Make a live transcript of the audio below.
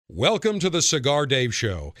Welcome to the Cigar Dave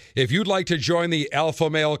Show. If you'd like to join the Alpha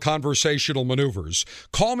Male Conversational Maneuvers,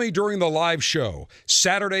 call me during the live show,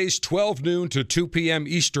 Saturdays 12 noon to 2 p.m.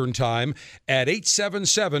 Eastern Time at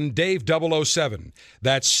 877-DAVE-007.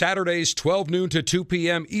 That's Saturdays 12 noon to 2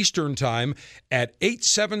 p.m. Eastern Time at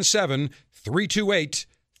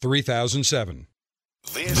 877-328-3007.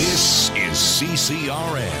 This is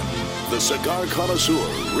CCRN, the Cigar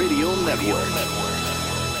Connoisseur Radio Network.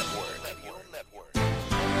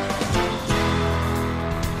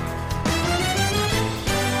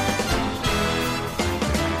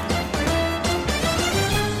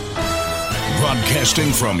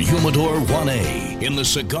 Broadcasting from Humidor 1A in the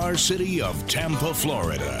cigar city of Tampa,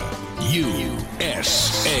 Florida,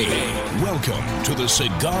 USA. Welcome to the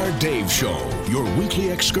Cigar Dave Show, your weekly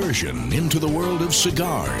excursion into the world of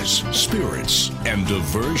cigars, spirits, and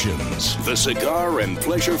diversions. The cigar and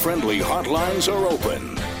pleasure-friendly hotlines are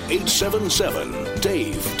open.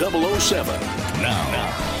 877-DAVE-007.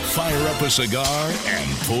 Now, fire up a cigar and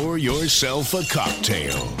pour yourself a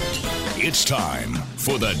cocktail. It's time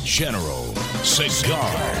for the General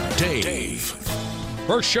Cigar Dave.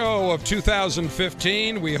 First show of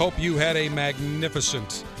 2015. We hope you had a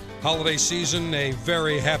magnificent holiday season, a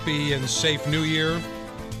very happy and safe new year.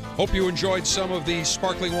 Hope you enjoyed some of the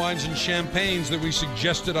sparkling wines and champagnes that we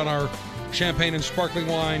suggested on our Champagne and Sparkling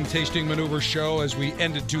Wine Tasting Maneuver show as we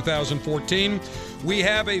ended 2014. We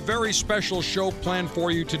have a very special show planned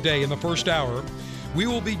for you today in the first hour. We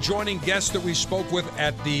will be joining guests that we spoke with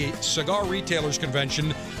at the Cigar Retailers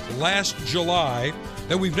Convention last July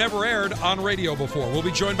that we've never aired on radio before. We'll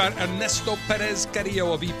be joined by Ernesto Perez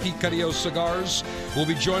Carrillo of EP Carrillo Cigars. We'll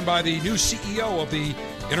be joined by the new CEO of the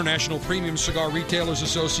International Premium Cigar Retailers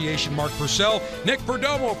Association, Mark Purcell, Nick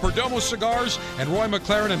Perdomo of Perdomo Cigars, and Roy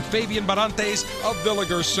McLaren and Fabian Barantes of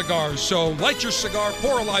Villiger Cigars. So light your cigar,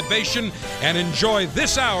 pour a libation, and enjoy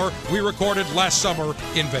this hour we recorded last summer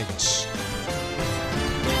in Vegas.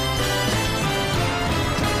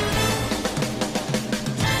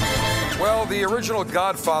 Well, the original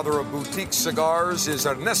godfather of boutique cigars is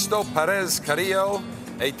Ernesto Perez Carrillo,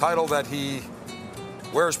 a title that he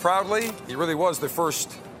wears proudly. He really was the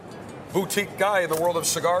first boutique guy in the world of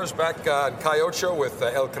cigars back in Calle Ocho with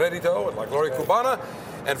El Credito and La Gloria Cubana.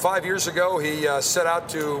 And 5 years ago, he set out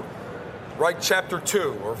to write Chapter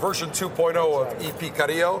 2, or version 2.0 of EP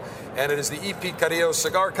Carrillo. And it is the EP Carrillo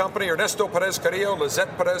Cigar Company. Ernesto Perez Carrillo,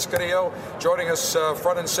 Lizette Perez Carrillo, joining us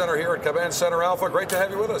front and center here at Caban Center Alpha. Great to have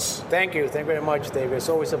you with us. Thank you. Thank you very much, David. It's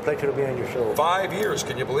always a pleasure to be on your show. 5 years.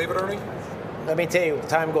 Can you believe it, Ernie? Let me tell you,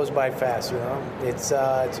 time goes by fast, you know. It's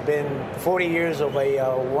been 40 years of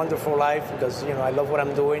a wonderful life because, you know, I love what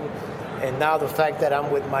I'm doing. And now the fact that I'm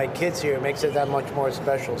with my kids here makes it that much more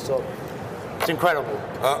special. So it's incredible.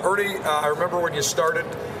 Ernie, I remember when you started,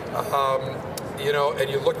 you know, and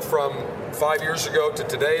you looked from 5 years ago to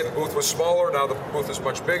today, the booth was smaller, now the booth is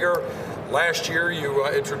much bigger. Last year you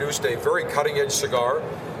introduced a very cutting-edge cigar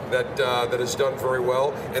that has done very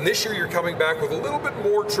well. And this year you're coming back with a little bit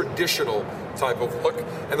more traditional type of look.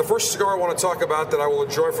 And the first cigar I want to talk about that I will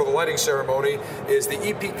enjoy for the lighting ceremony is the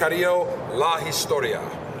EP Carrillo La Historia.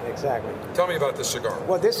 Exactly. Tell me about this cigar.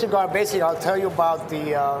 Well, this cigar, basically, I'll tell you about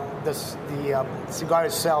the cigar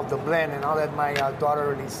itself, the blend, and I'll let my daughter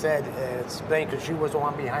really explain, because she was the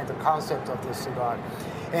one behind the concept of this cigar.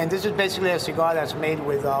 And this is basically a cigar that's made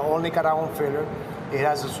with all Nicaraguan filler. It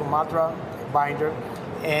has a Sumatra binder,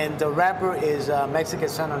 and the wrapper is Mexican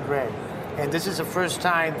San Andre. And this is the first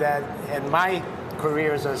time that in my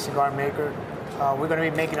career as a cigar maker, we're going to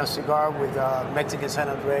be making a cigar with Mexican San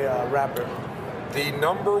Andre wrapper. The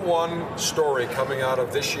number one story coming out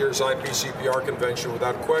of this year's IPCPR convention,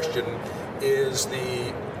 without question, is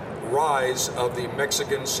the rise of the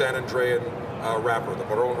Mexican San Andrean wrapper, the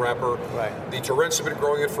Marron wrapper. Right. The Torrents have been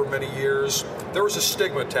growing it for many years. There was a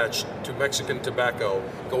stigma attached to Mexican tobacco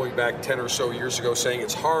going back 10 or so years ago, saying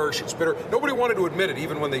it's harsh, it's bitter. Nobody wanted to admit it,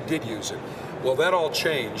 even when they did use it. Well, that all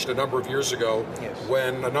changed a number of years ago. Yes.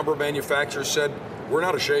 When a number of manufacturers said, we're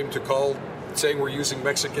not ashamed to call saying we're using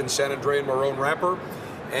Mexican San Andrean Marron wrapper.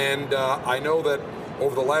 And I know that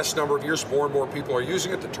over the last number of years, more and more people are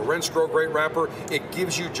using it. The Torrents grow great wrapper. It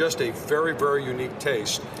gives you just a very, very unique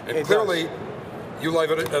taste. And it clearly, does. You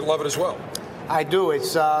love it as well. I do.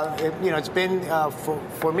 It's it's been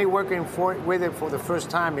for me working with it for the first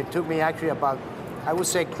time. It took me actually about, I would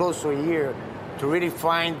say, close to a year to really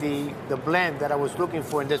find the blend that I was looking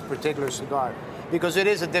for in this particular cigar, because it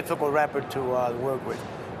is a difficult wrapper to work with.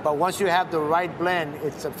 But once you have the right blend,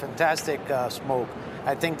 it's a fantastic smoke.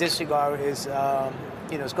 I think this cigar is,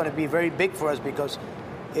 it's going to be very big for us because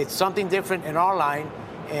it's something different in our line,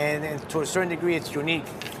 and to a certain degree, it's unique.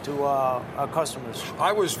 to our customers.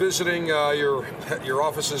 I was visiting your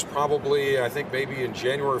offices probably, I think maybe in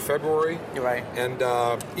January, February. You're right. And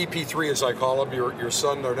EP3, as I call him, your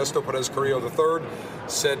son Ernesto Perez Carrillo III,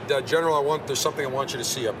 said, General, there's something I want you to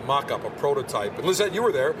see, a mock-up, a prototype. And Lizette, you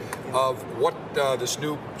were there, of what this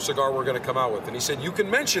new cigar we're going to come out with. And he said, you can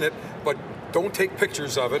mention it, but don't take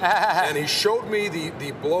pictures of it. And he showed me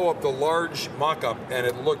the blow-up, the large mock-up, and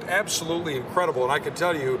it looked absolutely incredible. And I can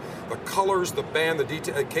tell you, the colors, the band, the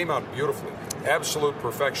detail, it came out beautifully. Absolute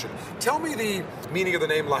perfection. Tell me the meaning of the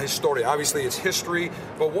name La Historia. Obviously, it's history,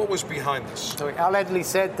 but what was behind this? So I'll let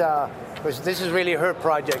Lizette, because this is really her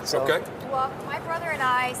project. So. Okay. Well, my brother and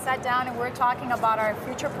I sat down and we're talking about our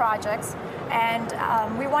future projects, and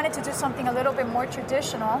we wanted to do something a little bit more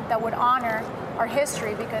traditional that would honor our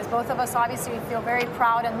history, because both of us obviously feel very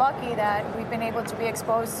proud and lucky that we've been able to be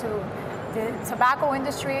exposed to the tobacco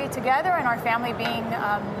industry together, and our family being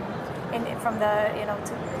from the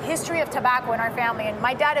history of tobacco in our family. And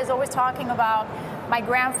my dad is always talking about my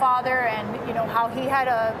grandfather and how he had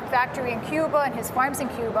a factory in Cuba and his farms in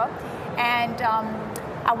Cuba, and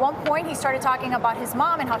at one point he started talking about his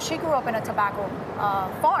mom and how she grew up in a tobacco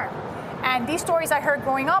farm. And these stories I heard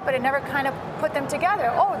growing up, but I never kind of put them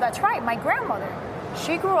together. Oh, that's right, my grandmother,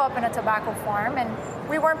 she grew up in a tobacco farm, and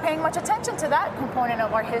we weren't paying much attention to that component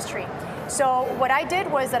of our history. So what I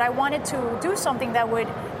did was that I wanted to do something that would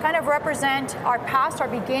kind of represent our past, our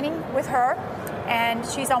beginning with her. And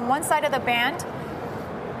she's on one side of the band,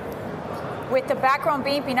 with the background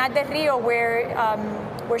being Pinar del Rio,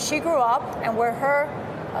 where she grew up and where her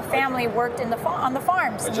family worked on the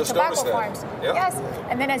farms, in the tobacco farms. Yep. Yes,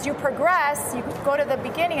 and then as you progress, you go to the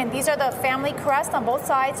beginning, and these are the family crests on both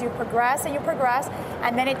sides. You progress,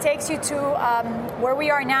 and then it takes you to where we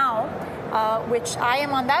are now, which I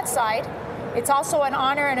am on that side. It's also an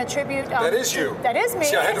honor and a tribute. That is you. That is me.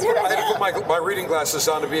 See, I had to put my reading glasses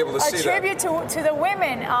on to be able to see that. A tribute to the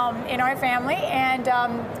women in our family, and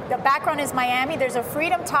the background is Miami. There's a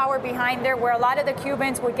Freedom Tower behind there where a lot of the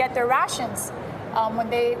Cubans would get their rations when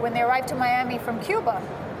they arrived to Miami from Cuba.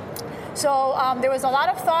 So there was a lot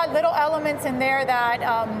of thought, little elements in there that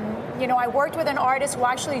I worked with an artist who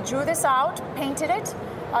actually drew this out, painted it.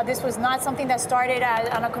 This was not something that started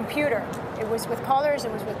on a computer. It was with colors,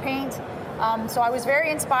 it was with paint. So I was very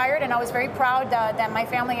inspired, and I was very proud that my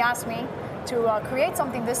family asked me to create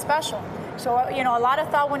something this special. So, a lot of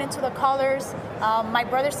thought went into the colors. My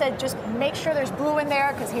brother said, just make sure there's blue in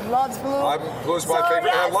there, because he loves blue. Blue is my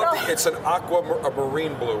favorite. Yeah, I love it's an a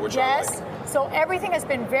marine blue, which I like. So everything has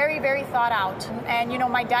been very, very thought out. And,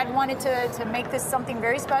 my dad wanted to make this something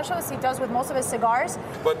very special, as he does with most of his cigars.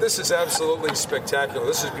 But this is absolutely spectacular.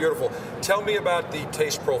 This is beautiful. Tell me about the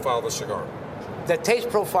taste profile of the cigar. The taste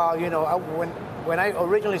profile, when I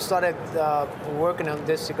originally started working on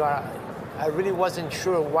this cigar, I really wasn't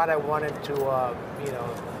sure what I wanted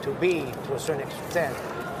to be to a certain extent.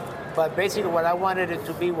 But basically what I wanted it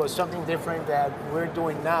to be was something different that we're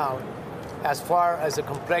doing now, as far as the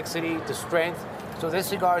complexity, the strength. So this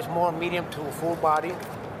cigar is more medium to full body.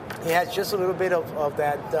 It has just a little bit of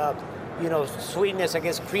that, sweetness, I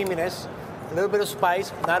guess, creaminess, a little bit of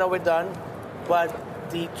spice, not overdone. But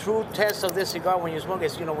the true test of this cigar when you smoke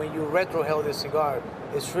is, when you retrohale this cigar,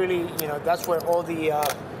 it's really, that's where all the,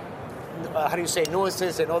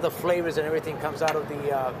 nuances and all the flavors and everything comes out of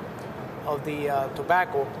the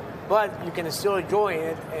tobacco. But you can still enjoy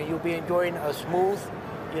it, and you'll be enjoying a smooth,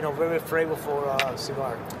 very flavorful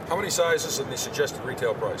cigar. How many sizes in the suggested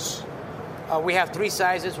retail price? We have 3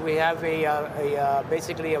 sizes. We have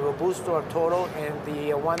basically a Robusto or Toro, and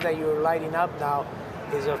the one that you're lighting up now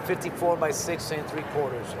is a 54 by 6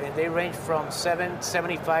 3/4, and they range from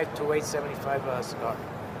 $7.75 to $8.75 cigar.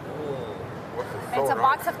 It's a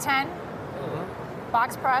box of 10,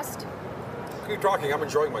 box pressed. Keep talking. I'm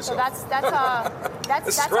enjoying myself. So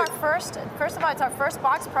that's our first. First of all, it's our first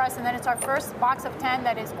box press, and then it's our first box of 10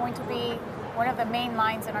 that is going to be one of the main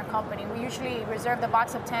lines in our company. We usually reserve the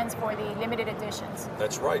box of 10s for the limited editions.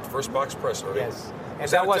 That's right, first box press. Already. Yes.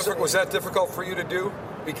 And was that difficult for you to do?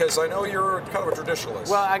 Because I know you're kind of a traditionalist.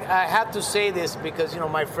 Well, I have to say this because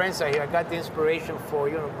my friends are here. I got the inspiration for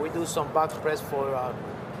we do some box press for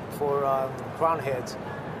crown heads,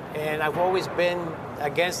 and I've always been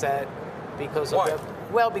against that because Why?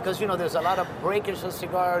 of because there's a lot of breakage of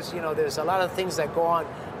cigars. There's a lot of things that go on,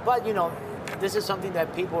 but this is something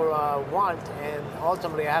that people want, and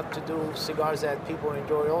ultimately I have to do cigars that people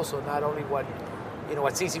enjoy also, not only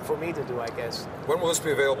what's easy for me to do, I guess. When will this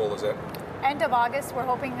be available, Lizette? End of August. We're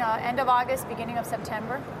hoping end of August, beginning of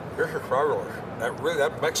September.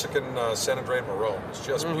 That Mexican San Andreas Marron is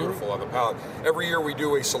just beautiful on the palate. Every year we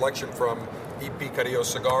do a selection from EP Carrillo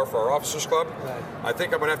cigar for our Officers Club. Right. I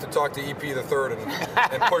think I'm going to have to talk to EP the Third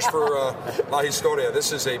and push for La Historia.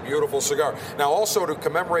 This is a beautiful cigar. Now, also to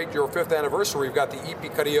commemorate your 5th anniversary, we've got the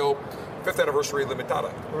EP Carrillo 5th Anniversary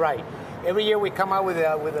Limitada. Right. Every year we come out with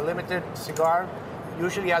a limited cigar.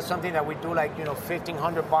 Usually has something that we do like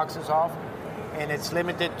 1,500 boxes off, and it's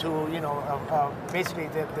limited to basically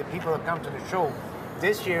the people that come to the show.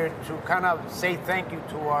 This year, to kind of say thank you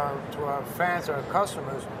to our fans, our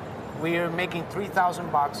customers, we are making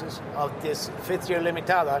 3,000 boxes of this 5th year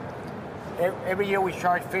Limitada. Every year we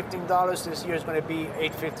charge $15. This year is going to be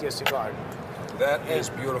 $8.50 a cigar. That is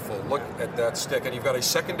beautiful. Look at that stick, and you've got a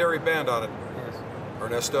secondary band on it. Yes.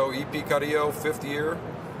 Ernesto, EP Carrillo, 5th year.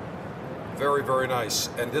 Very, very nice.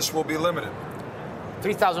 And this will be limited.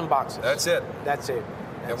 3,000 boxes. That's it. That's it.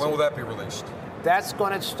 And when will that be released? That's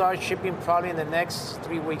going to start shipping probably in the next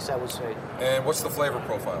 3 weeks, I would say. And what's the flavor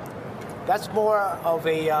profile? That's more of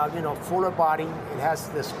a fuller body. It has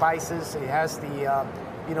the spices. It has the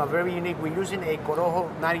very unique. We're using a Corojo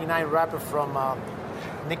 99 wrapper from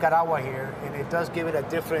Nicaragua here, and it does give it a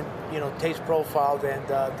different taste profile than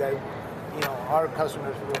our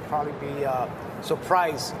customers will probably be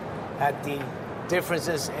surprised at the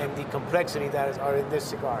differences and the complexity that are in this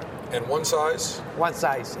cigar. And one size? One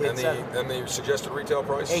size. And the suggested retail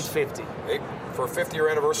price? $8.50. For a 5th year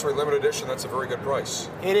anniversary limited edition, that's a very good price.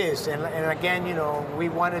 It is, and again, we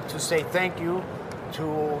wanted to say thank you to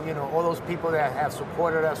all those people that have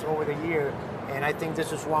supported us over the year, and I think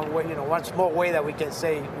this is one way, one small way that we can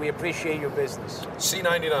say we appreciate your business.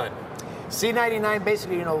 C99. C99,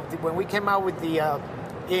 basically, when we came out with the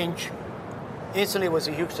inch, instantly was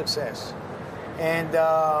a huge success. And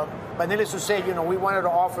but needless to say, we wanted to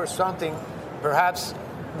offer something perhaps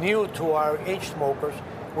new to our inch smokers,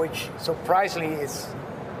 which surprisingly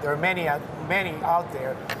there are many out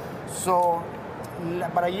there. So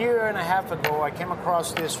about a year and a half ago, I came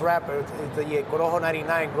across this wrapper, the Corojo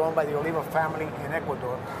 99, grown by the Oliva family in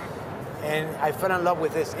Ecuador, and I fell in love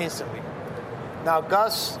with this instantly. Now,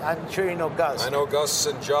 Gus, I'm sure you know Gus. I know Gus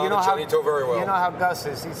and John and Johnito very well. You know how Gus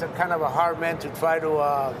is. He's a kind of a hard man to try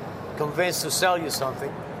to convince to sell you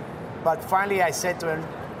something. But finally, I said to him,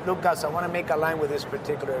 look, Gus, I want to make a line with this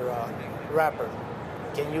particular wrapper.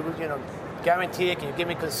 Can you, guarantee it? Can you give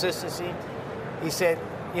me consistency? He said,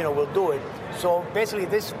 we'll do it. So basically,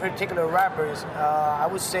 this particular wrapper is, I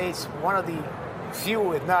would say, it's one of the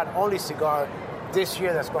few, if not only, cigar this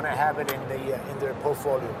year that's going to have it in their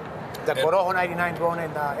portfolio. The Corojo 99 grown in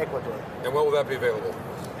Ecuador. And when will that be available?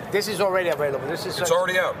 This is already available. It's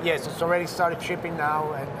already out? Yes, it's already started shipping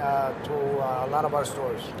now and to a lot of our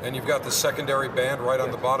stores. And you've got the secondary band right on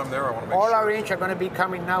the bottom there? I want to make sure. All our inch are going to be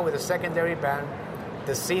coming now with a secondary band,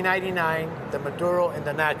 the C99, the Maduro, and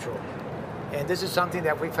the Natural. And this is something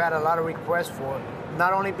that we've had a lot of requests for,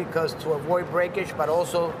 not only because to avoid breakage, but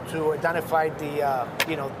also to identify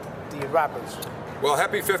the wrappers. Well,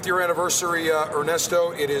 happy 5th year anniversary,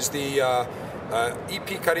 Ernesto. It is the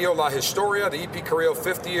EP Carrillo La Historia, the EP Carrillo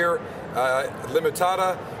 5th year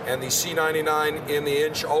Limitada, and the C99 in the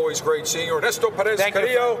inch. Always great seeing you. Ernesto Perez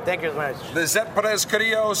Carrillo. Thank you very much. Lizette Perez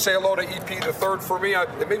Carrillo. Say hello to EP the Third for me.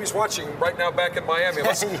 Maybe he's watching right now back in Miami,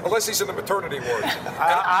 unless he's in the maternity ward.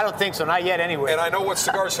 I don't think so. Not yet, anyway. And I know what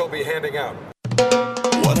cigars he'll be handing out.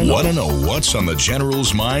 Want to know what's on the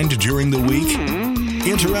General's mind during the week?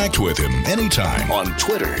 Interact with him anytime on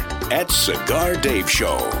Twitter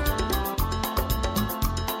 @CigarDaveShow.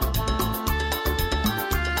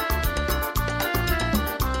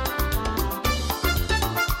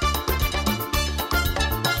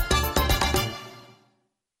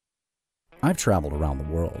 I've traveled around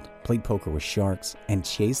the world, played poker with sharks, and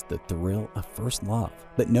chased the thrill of first love.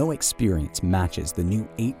 But no experience matches the new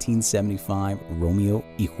 1875 Romeo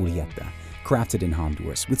y Julieta, crafted in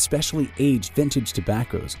Honduras with specially aged vintage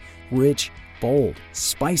tobaccos, rich, bold,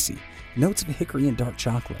 spicy, notes of hickory and dark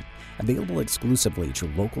chocolate. Available exclusively at your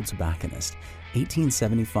local tobacconist.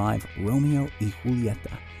 1875 Romeo y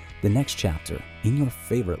Julieta, the next chapter in your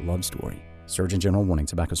favorite love story. Surgeon General warning: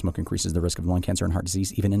 tobacco smoke increases the risk of lung cancer and heart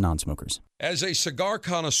disease even in non-smokers. As a cigar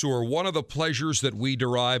connoisseur, one of the pleasures that we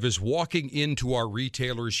derive is walking into our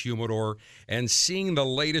retailer's humidor and seeing the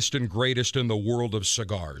latest and greatest in the world of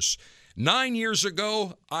cigars. 9 years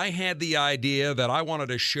ago, I had the idea that I wanted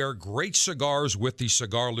to share great cigars with the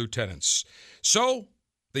cigar lieutenants. So,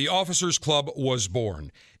 the Officers Club was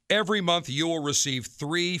born. Every month, you will receive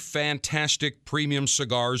 3 fantastic premium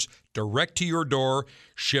cigars direct to your door,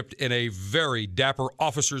 shipped in a very dapper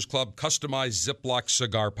Officers Club customized Ziploc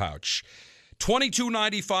cigar pouch.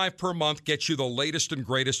 $22.95 per month gets you the latest and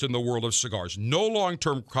greatest in the world of cigars. No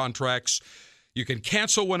long-term contracts. You can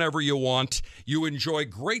cancel whenever you want. You enjoy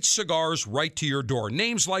great cigars right to your door.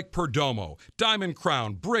 Names like Perdomo, Diamond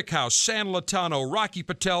Crown, Brickhouse, San Latano, Rocky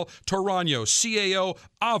Patel, Torano, CAO,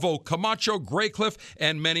 Avo, Camacho, Graycliff,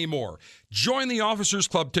 and many more. Join the Officers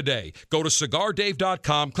Club today. Go to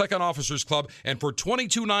CigarDave.com, click on Officers Club, and for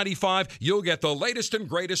 $22.95, you'll get the latest and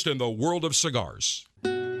greatest in the world of cigars.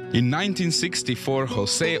 In 1964,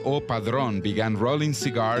 Jose O. Padron began rolling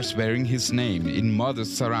cigars bearing his name in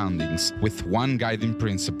modest surroundings with one guiding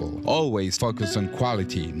principle: always focus on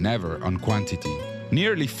quality, never on quantity.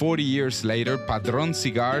 Nearly 40 years later, Padron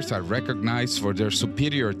cigars are recognized for their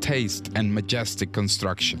superior taste and majestic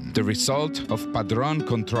construction, the result of Padron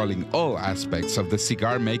controlling all aspects of the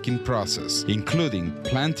cigar-making process, including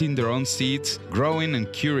planting their own seeds, growing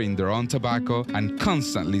and curing their own tobacco, and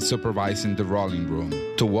constantly supervising the rolling room.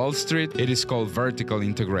 To Wall Street, it is called vertical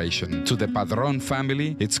integration. To the Padron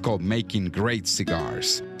family, it's called making great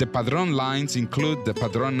cigars. The Padron lines include the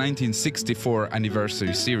Padron 1964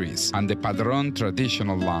 Anniversary Series and the Padron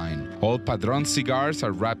Traditional line. All Padron cigars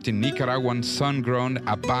are wrapped in Nicaraguan sun-grown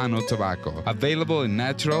Habano tobacco, available in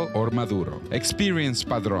natural or Maduro. Experience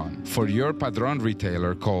Padron. For your Padron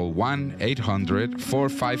retailer, call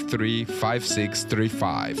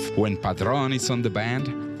 1-800-453-5635. When Padron is on the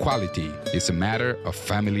band, quality is a matter of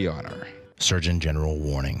family honor. Surgeon General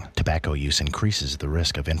warning: tobacco use increases the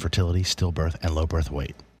risk of infertility, stillbirth, and low birth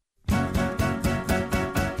weight.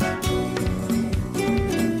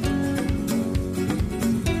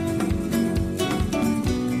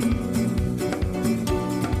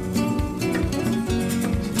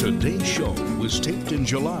 Today's show was taped in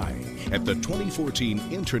July at the 2014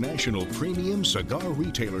 International Premium Cigar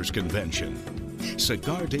Retailers Convention.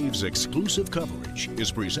 Cigar Dave's exclusive coverage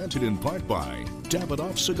is presented in part by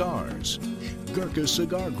Davidoff Cigars, Gurkha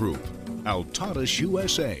Cigar Group, Altadas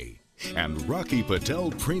USA, and Rocky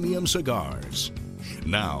Patel Premium Cigars.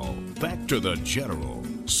 Now, back to the General,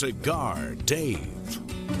 Cigar Dave.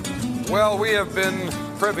 Well, we have been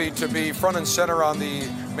privy to be front and center on the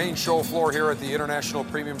main show floor here at the International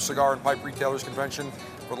Premium Cigar and Pipe Retailers Convention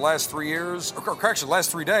for the last 3 years, or correction, last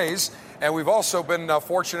 3 days. And we've also been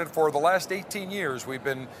fortunate for the last 18 years. We've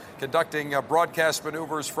been conducting broadcast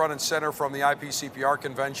maneuvers front and center from the IPCPR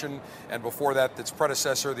convention, and before that, its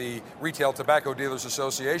predecessor, the Retail Tobacco Dealers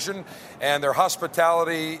Association. And their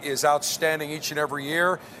hospitality is outstanding each and every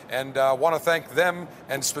year. And I want to thank them,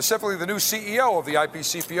 and specifically the new CEO of the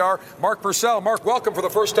IPCPR, Mark Purcell. Mark, welcome for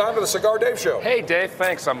the first time to the Cigar Dave Show. Hey, Dave,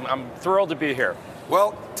 thanks. I'm thrilled to be here.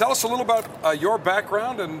 Well, tell us a little about your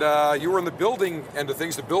background, and you were in the building end of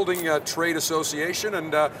things, the Building Trade Association,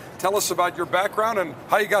 and tell us about your background and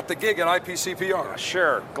how you got the gig at IPCPR.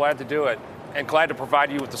 Sure, glad to do it, and glad to provide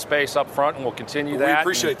you with the space up front, and we'll continue that. We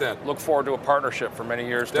appreciate that. Look forward to a partnership for many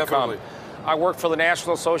years Definitely. to come. I worked for the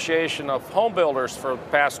National Association of Home Builders for the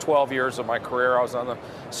past 12 years of my career. I was on the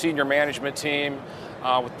senior management team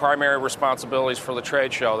with primary responsibilities for the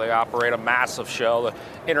trade show. They operate a massive show, the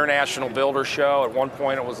International Builder Show. At one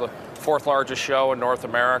point, it was the 4th largest show in North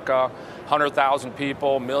America. 100,000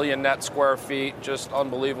 people, million net square feet, just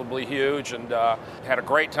unbelievably huge, and had a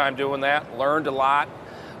great time doing that. Learned a lot.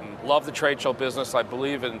 Love the trade show business. I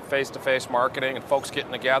believe in face-to-face marketing and folks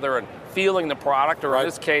getting together and feeling the product, or in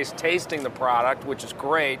this case, tasting the product, which is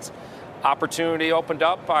great. Opportunity opened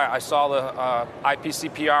up. I saw the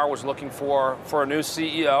IPCPR was looking for a new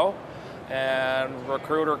CEO, and a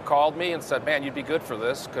recruiter called me and said, man, you'd be good for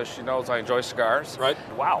this, because she knows I enjoy cigars. Right.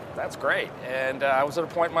 Wow, that's great. And I was at a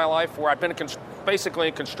point in my life where I've been basically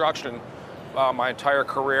in construction my entire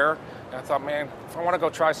career, and I thought, man, if I want to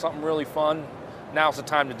go try something really fun, now's the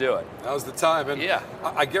time to do it. Now's the time. And yeah.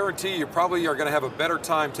 I guarantee you probably are going to have a better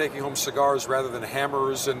time taking home cigars rather than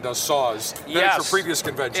hammers and saws than at your previous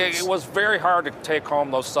conventions. It was very hard to take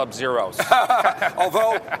home those Sub-Zeros.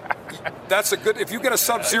 Although, that's a good, if you get a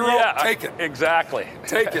Sub-Zero, take it. Exactly.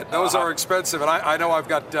 Take it. Those are expensive. And I know I've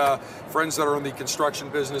got friends that are in the construction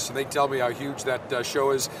business, and they tell me how huge that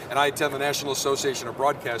show is. And I attend the National Association of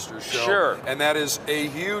Broadcasters show. Sure. And that is a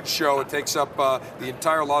huge show. It takes up the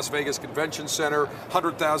entire Las Vegas Convention Center,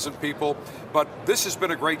 100,000 people. But this has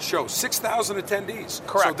been a great show. 6,000 attendees.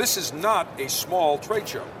 Correct. So this is not a small trade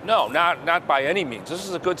show. No, not by any means. This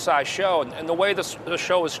is a good-sized show. And the way the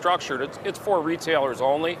show is structured, it's for retailers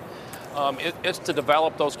only. It's to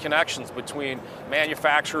develop those connections between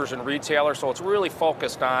manufacturers and retailers, so it's really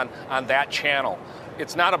focused on that channel.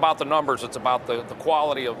 it's not about the numbers, it's about the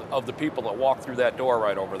quality of the people that walk through that door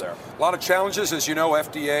right over there. A lot of challenges. As you know,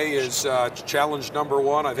 FDA is challenge number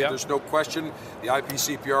one. I think Yep. there's no question. The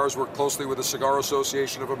IPCPRs work closely with the Cigar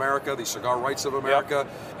Association of America, the Cigar Rights of America,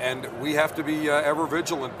 and we have to be ever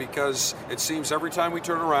vigilant, because it seems every time we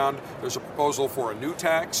turn around, there's a proposal for a new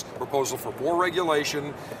tax, proposal for more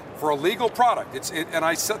regulation, for a legal product. And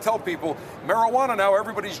I tell people, marijuana now,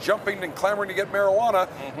 everybody's jumping and clamoring to get marijuana,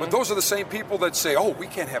 but those are the same people that say, oh, we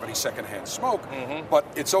can't have any secondhand smoke, but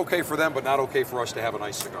it's okay for them, but not okay for us to have a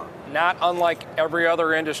nice cigar. Not unlike every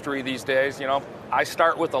other industry these days, I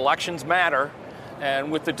start with elections matter,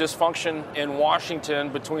 and with the dysfunction in Washington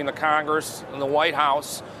between the Congress and the White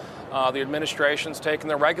House, the administration's taken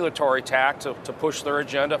the regulatory tack to push their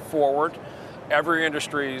agenda forward. Every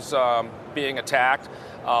industry's being attacked.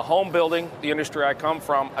 Home building, the industry I come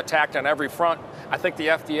from, attacked on every front. I think the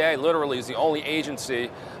FDA literally is the only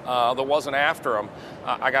agency that wasn't after them.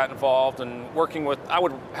 I got involved in working with, I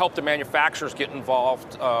would help the manufacturers get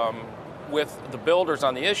involved with the builders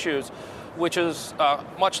on the issues, which is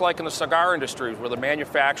much like in the cigar industry, where the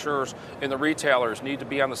manufacturers and the retailers need to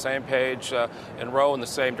be on the same page and row in the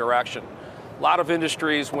same direction. A lot of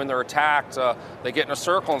industries, when they're attacked, they get in a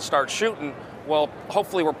circle and start shooting. Well,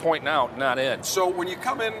 hopefully we're pointing out, not in. So when you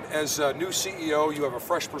come in as a new CEO, you have a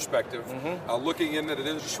fresh perspective, looking in at an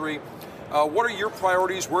industry. What are your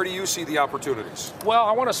priorities? Where do you see the opportunities? Well,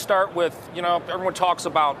 I want to start with, everyone talks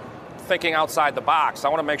about thinking outside the box. I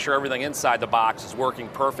want to make sure everything inside the box is working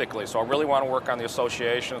perfectly. So I really want to work on the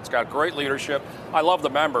association. It's got great leadership. I love the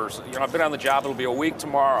members. I've been on the job. It'll be a week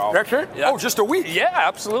tomorrow. That's it? Yeah. Oh, just a week? Yeah,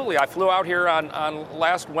 absolutely. I flew out here on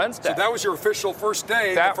last Wednesday. So that was your official first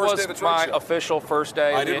day? That the first was day of the trade my show. official first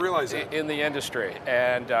day I didn't realize that. in the industry.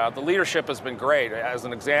 And the leadership has been great. As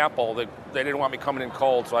an example, they didn't want me coming in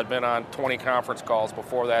cold, so I'd been on 20 conference calls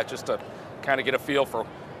before that just to kind of get a feel for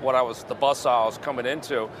the buzzsaw I was coming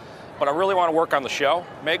into. But I really want to work on the show,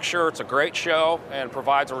 make sure it's a great show and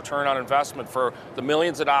provides a return on investment for the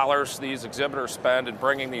millions of dollars these exhibitors spend in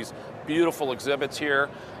bringing these beautiful exhibits here.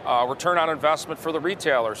 Return on investment for the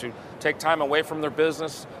retailers who take time away from their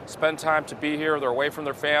business, spend time to be here, they're away from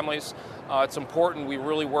their families. It's important we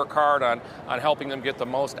really work hard on helping them get the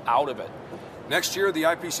most out of it. Next year, the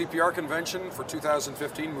IPCPR convention for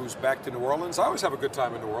 2015 moves back to New Orleans. I always have a good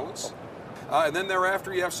time in New Orleans. And then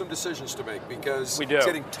thereafter, you have some decisions to make, because it's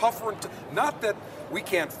getting tougher. Not that we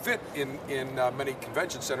can't fit in many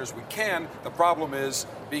convention centers. We can. The problem is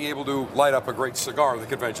being able to light up a great cigar in the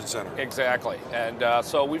convention center. Exactly. And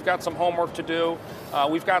so we've got some homework to do.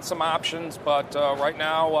 We've got some options, but right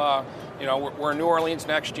now, we're in New Orleans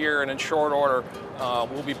next year, and in short order,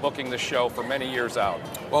 we'll be booking this show for many years out.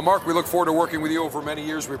 Well, Mark, we look forward to working with you over many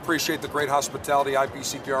years. We appreciate the great hospitality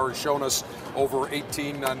IPCPR has shown us over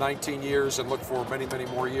 18, 19 years, and look for many, many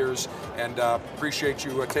more years. And appreciate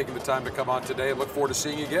you taking the time to come on today, and look forward to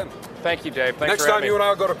seeing you again. Thank you, Dave. Thanks Next for time having you me. and I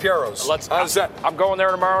will go to Piero's. How's that? I'm going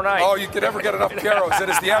there tomorrow night. Oh, you can never get enough Piero's. It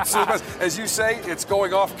is the absolute best. As you say, it's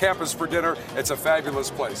going off campus for dinner. It's a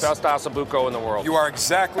fabulous place. Best Asabuco in the world. You are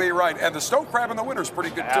exactly right. And the Stone Crab in the winter is pretty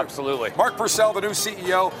good, too. Absolutely. Mark Purcell, the new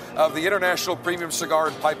CEO of the International Premium Cigar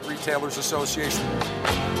and Pipe Retailers Association.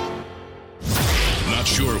 Not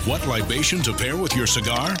sure what libation to pair with your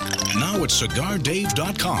cigar? Now at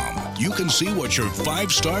CigarDave.com, you can see what your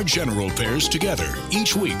 5-star general pairs together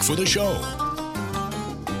each week for the show.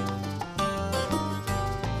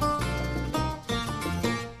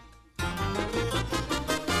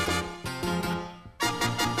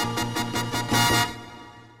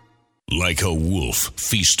 Like a wolf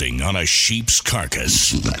feasting on a sheep's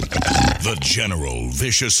carcass, the General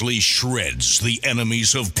viciously shreds the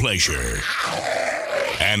enemies of pleasure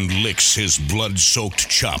and licks his blood-soaked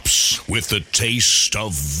chops with the taste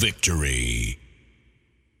of victory.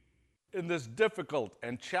 In this difficult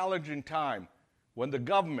and challenging time, when the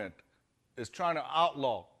government is trying to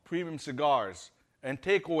outlaw premium cigars and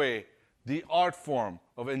take away the art form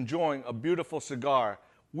of enjoying a beautiful cigar,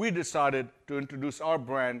 we decided to introduce our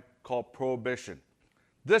brand called Prohibition.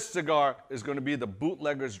 This cigar is going to be the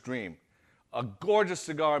bootlegger's dream. A gorgeous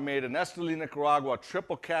cigar made in Esteli, Nicaragua,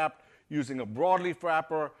 triple capped, using a broadleaf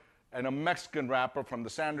wrapper and a Mexican wrapper from the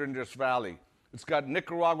San Andres Valley. It's got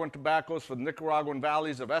Nicaraguan tobaccos for the Nicaraguan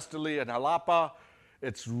valleys of Esteli and Jalapa.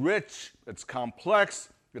 It's rich, it's complex,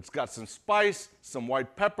 it's got some spice, some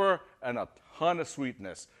white pepper, and a ton of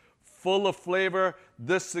sweetness. Full of flavor.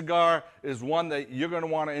 This cigar is one that you're going to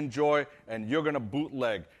want to enjoy and you're going to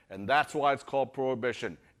bootleg. And that's why it's called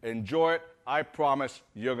Prohibition. Enjoy it. I promise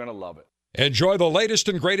you're going to love it. Enjoy the latest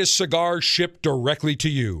and greatest cigars shipped directly to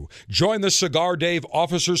you. Join the Cigar Dave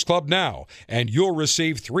Officers Club now, and you'll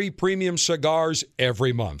receive 3 premium cigars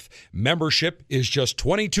every month. Membership is just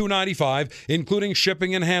 $22.95, including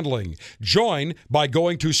shipping and handling. Join by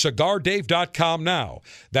going to CigarDave.com now.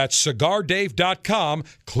 That's CigarDave.com.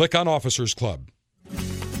 Click on Officers Club.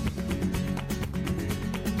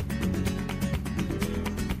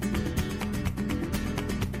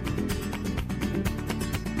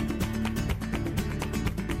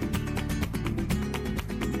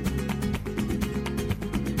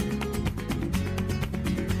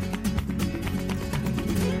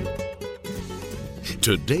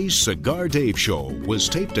 Today's Cigar Dave Show was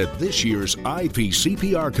taped at this year's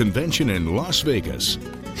IPCPR convention in Las Vegas.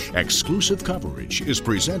 Exclusive coverage is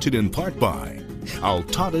presented in part by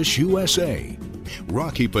Altadis USA,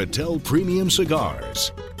 Rocky Patel Premium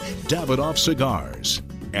Cigars, Davidoff Cigars,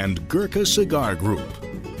 and Gurkha Cigar Group.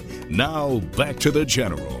 Now back to the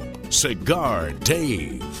General, Cigar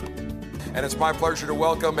Dave. And it's my pleasure to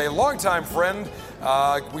welcome a longtime friend.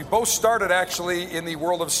 We both started actually in the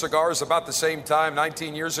world of cigars about the same time,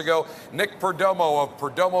 19 years ago. Nick Perdomo of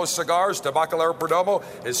Perdomo Cigars, Tabacalera Perdomo,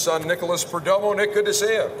 his son Nicholas Perdomo. Nick, good to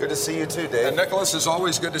see you. Good to see you too, Dave. And Nicholas, is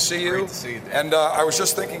always good to see you. Great to see you, Dave. And I was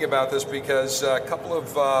just thinking about this because a couple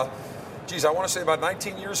of, I want to say about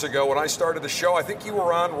 19 years ago when I started the show, I think you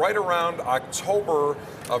were on right around October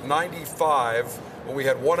of 95, when we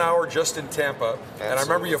had 1 hour just in Tampa. Absolutely. And I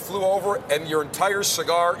remember you flew over and your entire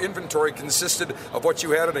cigar inventory consisted of what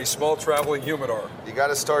you had in a small traveling humidor. You got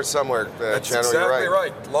to start somewhere, That's General. exactly You're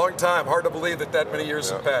right. Long time. Hard to believe that many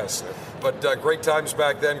years have passed. Yeah. But great times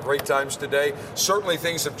back then, great times today. Certainly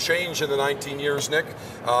things have changed in the 19 years, Nick.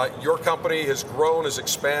 Your company has grown, has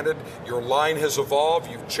expanded. Your line has evolved.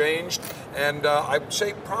 You've changed. And I'd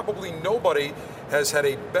say probably nobody has had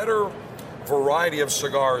a better variety of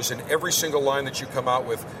cigars in every single line that you come out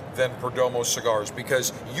with than Perdomo Cigars,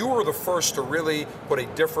 because you were the first to really put a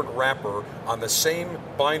different wrapper on the same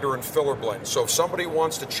binder and filler blend. So if somebody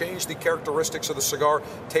wants to change the characteristics of the cigar,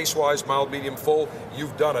 taste-wise, mild, medium, full,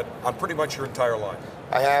 you've done it on pretty much your entire line.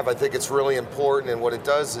 I have. I think it's really important, and what it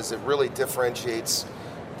does is it really differentiates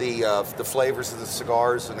the flavors of the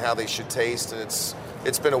cigars and how they should taste, and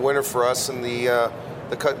it's been a winner for us, and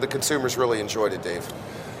the consumers really enjoyed it, Dave.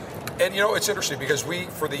 And you know, it's interesting because we,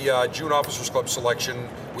 for the June Officers Club selection,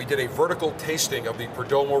 we did a vertical tasting of the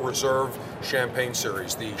Perdomo Reserve Champagne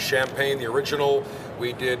series. The Champagne, the original,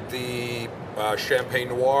 we did the Champagne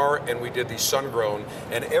Noir, and we did the Sun-Grown.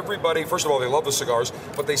 And everybody, first of all, they love the cigars,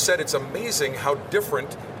 but they said it's amazing how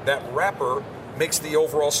different that wrapper makes the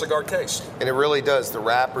overall cigar taste. And it really does. The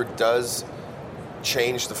wrapper does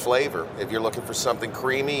change the flavor. If you're looking for something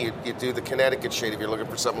creamy, you do the Connecticut shade. If you're looking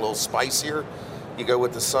for something a little spicier, you go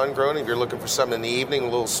with the Sun-Grown. If you're looking for something in the evening, a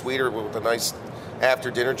little sweeter with a nice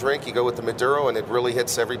after-dinner drink, you go with the Maduro, and it really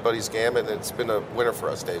hits everybody's gamut, and it's been a winner for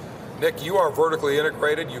us, Dave. Nick, you are vertically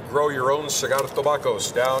integrated. You grow your own cigar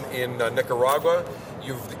tobacos down in Nicaragua.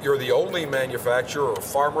 You're the only manufacturer or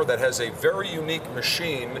farmer that has a very unique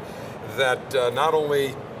machine that not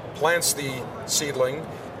only plants the seedling,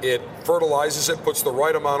 it fertilizes it, puts the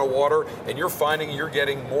right amount of water, and you're finding you're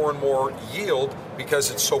getting more and more yield because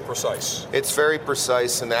it's so precise. It's very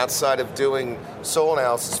precise, and outside of doing soil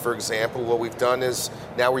analysis, for example, what we've done is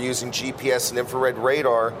now we're using GPS and infrared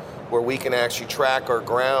radar where we can actually track our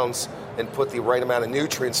grounds and put the right amount of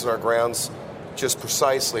nutrients in our grounds just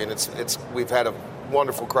precisely, and we've had a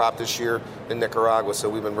wonderful crop this year in Nicaragua, so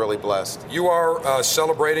we've been really blessed. You are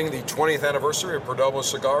celebrating the 20th anniversary of Perdomo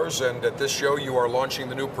Cigars, and at this show you are launching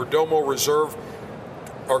the new Perdomo Reserve,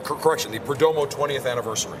 or correction, the Perdomo 20th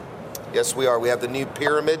anniversary. Yes, we are. We have the new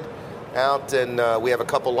Pyramid out, and we have a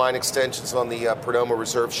couple line extensions on the Perdomo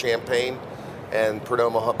Reserve Champagne and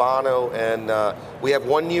Perdomo Habano, and we have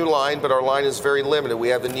one new line, but our line is very limited. We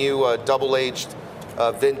have the new double-aged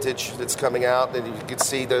vintage that's coming out, and you can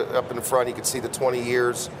see up in the front, you can see the 20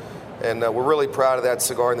 years, and we're really proud of that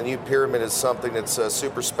cigar. And the new Pyramid is something that's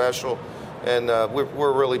super special, and we're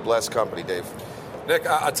a really blessed company, Dave. Nick,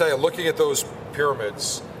 I tell you, looking at those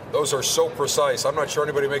pyramids, those are so precise. I'm not sure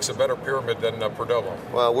anybody makes a better pyramid than Perdomo.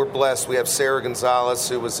 Well, we're blessed. We have Sarah Gonzalez,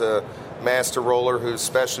 who was a master roller, who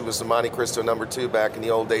especially was the Monte Cristo #2 back in the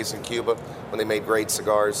old days in Cuba when they made great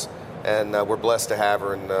cigars, and we're blessed to have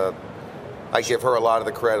her, and I give her a lot of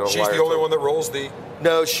the credit. She's the only one that rolls the...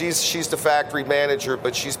 No, she's the factory manager,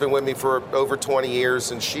 but she's been with me for over 20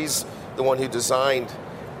 years, and she's the one who designed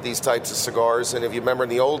these types of cigars. And if you remember in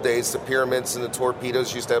the old days, the pyramids and the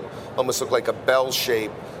torpedoes used to almost look like a bell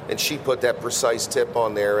shape, and she put that precise tip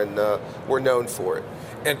on there, and we're known for it.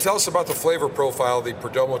 And tell us about the flavor profile of the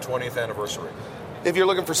Perdomo 20th anniversary. If you're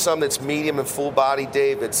looking for something that's medium and full body,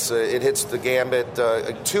 Dave, it hits the gambit.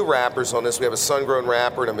 2 wrappers on this. We have a sun-grown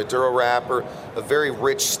wrapper and a Maduro wrapper, a very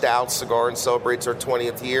rich, stout cigar, and celebrates our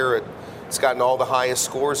 20th year. It's gotten all the highest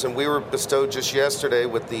scores, and we were bestowed just yesterday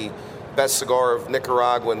with the best cigar of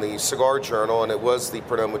Nicaragua in the Cigar Journal, and it was the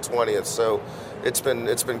Perdomo 20th. So it's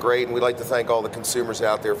been great, and we'd like to thank all the consumers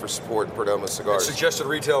out there for supporting Perdomo cigars. The suggested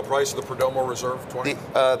retail price of the Perdomo Reserve 20?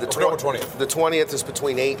 The Perdomo 20th. The 20th is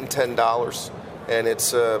between $8 and $10. And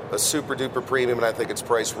it's a super duper premium, and I think it's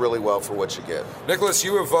priced really well for what you get. Nicholas,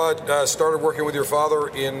 you have started working with your father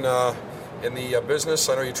in the business.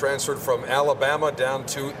 I know you transferred from Alabama down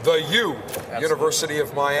to the University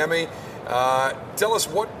of Miami. Tell us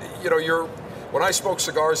what when I smoked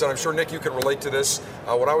cigars, and I'm sure, Nick, you can relate to this.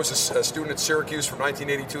 When I was a student at Syracuse from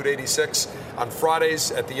 1982 to 86, on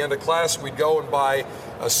Fridays at the end of class, we'd go and buy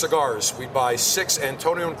cigars. We'd buy 6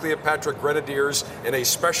 Antonio and Cleopatra Grenadiers in a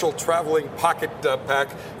special traveling pocket pack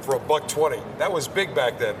for $1.20. That was big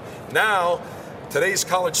back then. Now, today's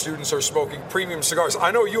college students are smoking premium cigars.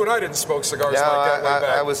 I know you and I didn't smoke cigars like that way back.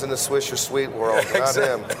 I was in the Swisher Sweet world, not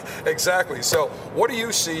him. Exactly. So what do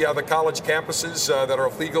you see the college campuses that are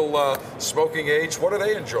of legal smoking age? What are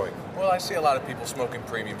they enjoying? Well, I see a lot of people smoking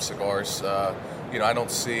premium cigars. I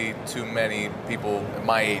don't see too many people in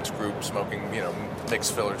my age group smoking,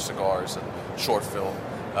 mixed filler cigars and short fill.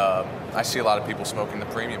 I see a lot of people smoking the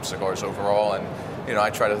premium cigars overall, and I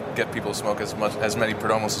try to get people to smoke as many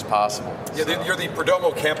Perdomos as possible. Yeah, so. You're the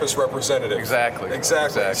Perdomo campus representative. Exactly.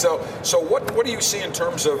 So what do you see in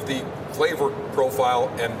terms of the flavor profile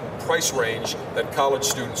and price range that college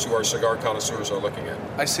students who are cigar connoisseurs are looking at?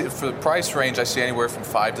 I see for the price range, I see anywhere from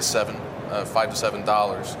 $5 to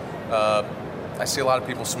 $7. I see a lot of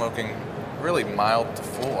people smoking really mild to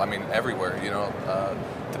full. I mean, everywhere.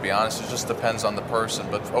 To be honest, it just depends on the person.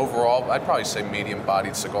 But overall, I'd probably say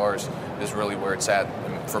medium-bodied cigars is really where it's at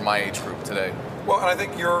for my age group today. Well, and I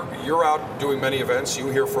think you're out doing many events. You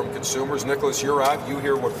hear from consumers. Nicholas, you're out. You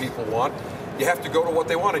hear what people want. You have to go to what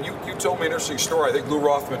they want. And you told me an interesting story. I think Lou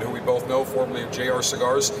Rothman, who we both know, formerly of JR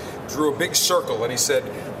Cigars, drew a big circle, and he said,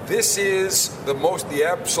 this is the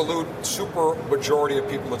absolute super majority of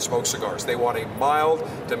people that smoke cigars. They want a mild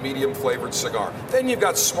to medium flavored cigar. Then you've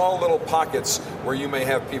got small little pockets where you may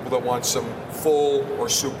have people that want some full or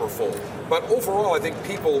super full. But overall, I think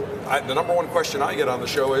the number one question I get on the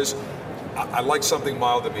show is, I like something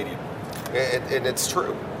mild to medium. And it's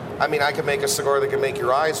true. I mean, I can make a cigar that can make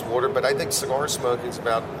your eyes water, but I think cigar smoking is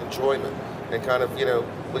about enjoyment and kind of,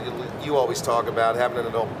 you always talk about having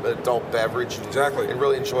an adult beverage and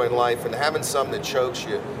really enjoying life, and having something that chokes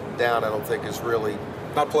you down, I don't think is really...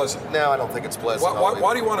 Not pleasant. No, I don't think it's pleasant.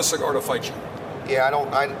 Why do you want a cigar to fight you? Yeah,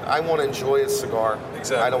 I want to enjoy a cigar.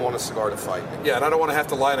 Exactly. I don't want a cigar to fight me. Yeah, and I don't want to have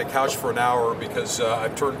to lie on a couch for an hour because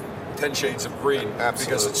I've turned 10 shades of green. Absolutely.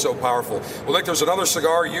 Because it's so powerful. Well, Nick, there's another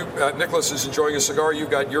cigar. Nicholas is enjoying a cigar. You've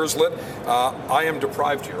got yours lit. I am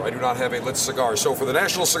deprived here. I do not have a lit cigar. So for the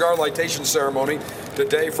National Cigar Lightation Ceremony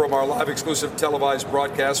today, from our live exclusive televised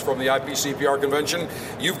broadcast from the IPCPR convention,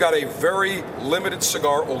 you've got a very limited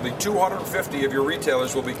cigar. Only 250 of your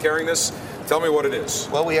retailers will be carrying this. Tell me what it is.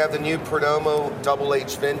 Well, we have the new Perdomo Double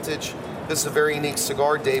H Vintage. This is a very unique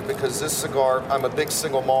cigar, Dave, because this cigar, I'm a big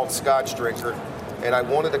single malt Scotch drinker, and I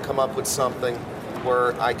wanted to come up with something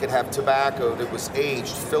where I could have tobacco that was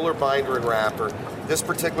aged, filler, binder, and wrapper. This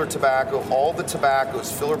particular tobacco, all the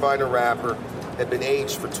tobaccos, filler, binder, wrapper, had been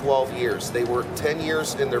aged for 12 years. They were 10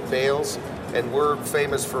 years in their bales, and we're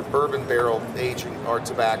famous for bourbon barrel aging our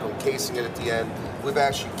tobacco, casing it at the end. We've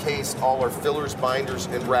actually cased all our fillers, binders,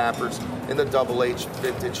 and wrappers in the Double H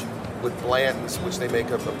Vintage with Blanton's, which they make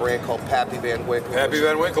a brand called Pappy Van Winkle. Pappy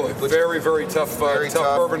Van Winkle, very, very tough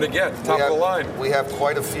bourbon to get, top of the line. We have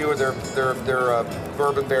quite a few of their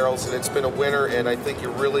bourbon barrels, and it's been a winner, and I think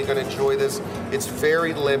you're really going to enjoy this. It's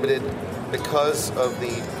very limited because of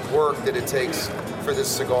the work that it takes for this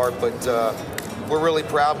cigar, but we're really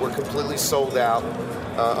proud. We're completely sold out.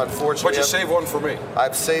 Unfortunately, but you saved one for me.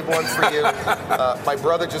 I've saved one for you. My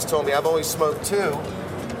brother just told me I've only smoked 2.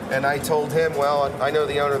 And I told him, well, I know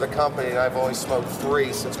the owner of the company, and I've only smoked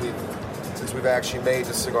 3 since we've actually made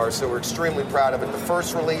the cigar. So we're extremely proud of it. The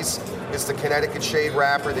first release is the Connecticut Shade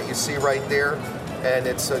wrapper that you see right there, and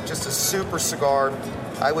it's just a super cigar.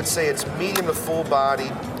 I would say it's medium to full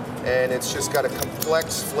body, and it's just got a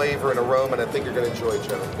complex flavor and aroma, and I think you're going to enjoy it,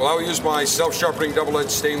 gentlemen. Well, I will use my self-sharpening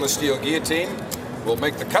double-edged stainless steel guillotine. We'll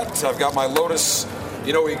make the cut. I've got my Lotus.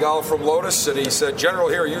 You know Igal from Lotus, and he said, General,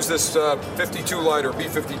 here, use this 52 lighter,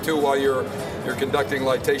 B52, while you're You're conducting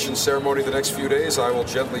lightation ceremony the next few days. I will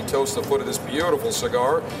gently toast the foot of this beautiful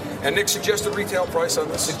cigar. And Nick, suggested retail price on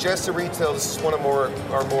this? Suggested retail, this is one of our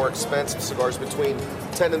more expensive cigars, between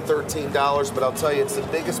 $10 and $13, but I'll tell you, it's the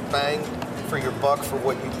biggest bang for your buck for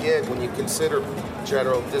what you get when you consider,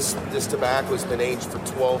 General, this tobacco has been aged for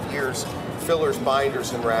 12 years. Fillers,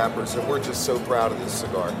 binders, and wrappers, and we're just so proud of this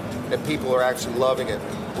cigar. And people are actually loving it.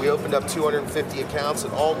 We opened up 250 accounts,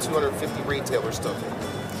 and all 250 retailers took it.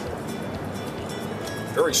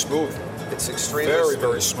 Very smooth. It's extremely very, smooth.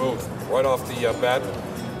 very smooth. Right off the bat.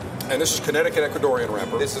 And this is Connecticut Ecuadorian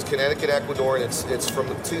wrapper. This is Connecticut Ecuadorian. It's from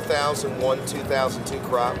the 2001-2002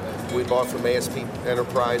 crop. We bought from ASP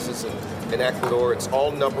Enterprises in Ecuador. It's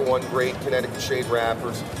all #1 grade Connecticut shade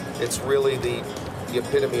wrappers. It's really the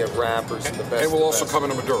epitome of wrappers and the best. It will also come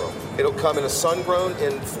in a Maduro. It'll come in a sun-grown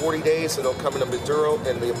in 40 days, and it'll come in a Maduro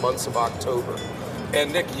in the months of October.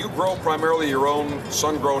 And Nick, you grow primarily your own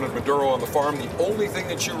sun-grown and Maduro on the farm. The only thing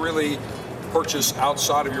that you really purchase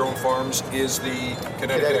outside of your own farms is the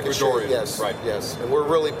Connecticut Ecuadorian. Yes, right. Yes, and we're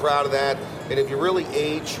really proud of that. And if you really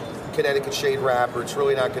age Connecticut shade wrapper, it's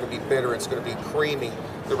really not going to be bitter. It's going to be creamy.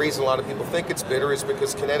 The reason a lot of people think it's bitter is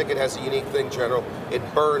because Connecticut has a unique thing, General. It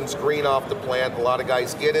burns green off the plant. A lot of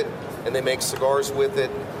guys get it, and they make cigars with it.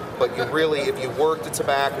 But you really, if you work the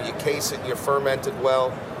tobacco, you case it, and you ferment it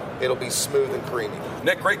well, it'll be smooth and creamy.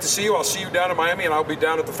 Nick, great to see you. I'll see you down in Miami, and I'll be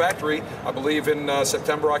down at the factory, I believe, in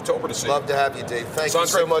September, October to see you. Love to have you, Dave. Thank you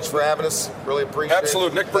so much for having us. Really appreciate it.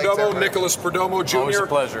 Absolutely. Nick Perdomo, Nicholas Perdomo Jr. Always a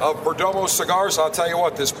pleasure. Of Perdomo Cigars. I'll tell you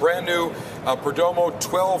what, this brand new Perdomo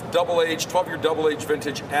 12-year double age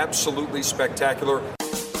vintage, absolutely spectacular.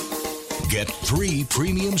 Get 3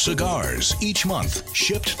 premium cigars each month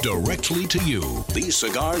shipped directly to you. These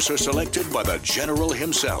cigars are selected by the General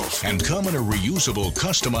himself and come in a reusable,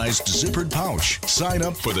 customized zippered pouch. Sign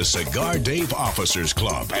up for the Cigar Dave Officers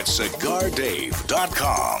Club at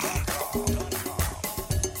CigarDave.com.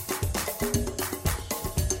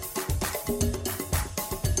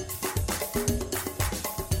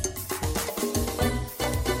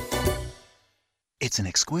 It's an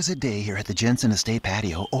exquisite day here at the Jensen Estate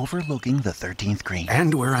patio overlooking the 13th green.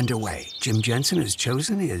 And we're underway. Jim Jensen has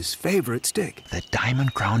chosen his favorite stick. The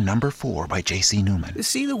Diamond Crown No. 4 by J.C. Newman.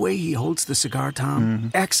 See the way he holds the cigar, Tom? Mm-hmm.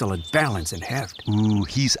 Excellent balance and heft. Ooh,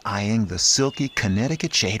 he's eyeing the silky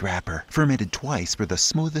Connecticut shade wrapper, fermented twice for the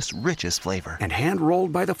smoothest, richest flavor. And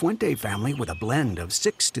hand-rolled by the Fuente family with a blend of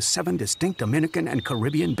 6 to 7 distinct Dominican and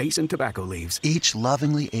Caribbean basin tobacco leaves. Each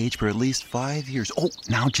lovingly aged for at least 5 years. Oh,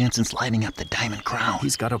 now Jensen's lighting up the Diamond Crown.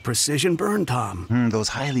 He's got a precision burn, Tom. Those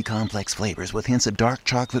highly complex flavors with hints of dark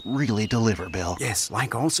chocolate really deliver, Bill. Yes,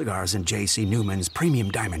 like all cigars in J.C. Newman's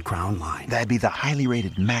premium Diamond Crown line. That'd be the highly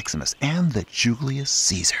rated Maximus and the Julius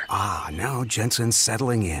Caesar. Ah, now Jensen's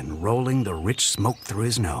settling in, rolling the rich smoke through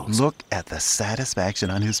his nose. Look at the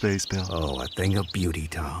satisfaction on his face, Bill. Oh, a thing of beauty,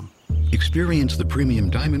 Tom. Experience the premium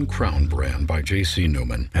Diamond Crown brand by J.C.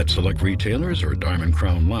 Newman at select retailers or Diamond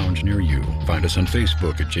Crown Lounge near you. Find us on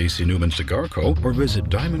Facebook at J.C. Newman Cigar Co. or visit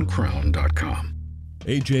diamondcrown.com.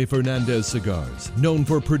 A.J. Fernandez Cigars, known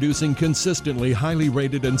for producing consistently highly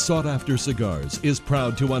rated and sought-after cigars, is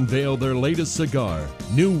proud to unveil their latest cigar,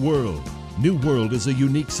 New World. New World is a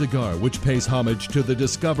unique cigar which pays homage to the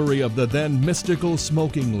discovery of the then mystical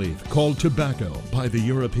smoking leaf called tobacco by the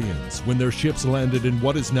Europeans when their ships landed in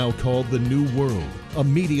what is now called the New World. A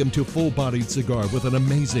medium to full-bodied cigar with an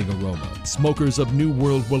amazing aroma. Smokers of New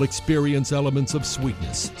World will experience elements of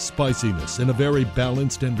sweetness, spiciness in a very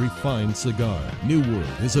balanced and refined cigar. New World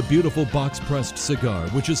is a beautiful box-pressed cigar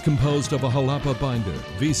which is composed of a Jalapa binder,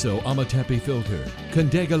 Viso Amatepe filter,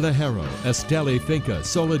 Condega Ligero, Esteli Finca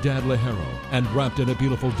Soledad Ligero, and wrapped in a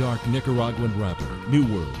beautiful dark Nicaraguan wrapper. New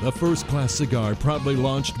World, a first-class cigar proudly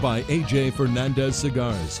launched by A.J. Fernandez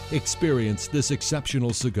Cigars. Experience this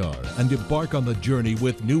exceptional cigar and embark on the journey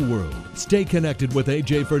with New World. Stay connected with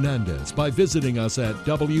A.J. Fernandez by visiting us at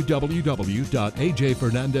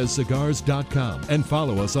www.ajfernandezcigars.com and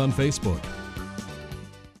follow us on Facebook.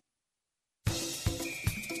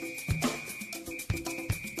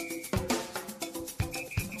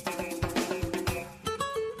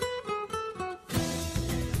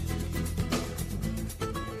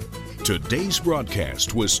 Today's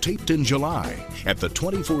broadcast was taped in July at the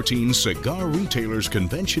 2014 Cigar Retailers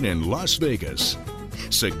Convention in Las Vegas.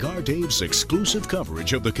 Cigar Dave's exclusive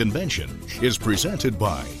coverage of the convention is presented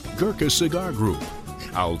by Gurkha Cigar Group,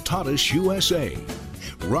 Altadis USA,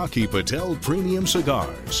 Rocky Patel Premium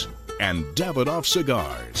Cigars, and Davidoff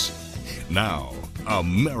Cigars. Now,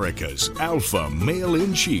 America's alpha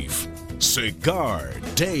male-in-chief, Cigar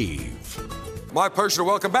Dave. My pleasure to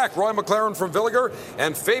welcome back Roy McLaren from Villiger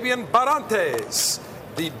and Fabian Barrantes.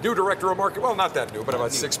 the new director of marketing. Well, not that new, but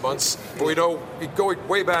about 6 months. But we know we go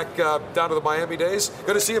way back down to the Miami days.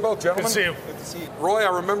 Good to see you both, gentlemen. Good to see you. Good to see you. Roy, I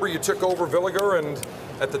remember you took over Villiger, and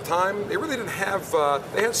at the time, they really didn't have,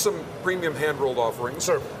 they had some premium hand-rolled offerings.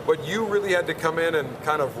 Sure. But you really had to come in and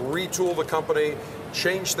kind of retool the company,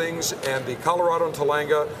 change things, and the Colorado and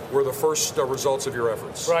Talanga were the first results of your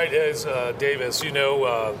efforts. Right, as Dave, as you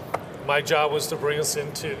know, my job was to bring us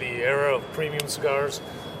into the era of premium cigars.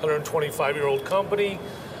 125-year-old company,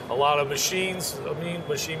 a lot of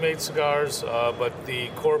machine-made cigars, but the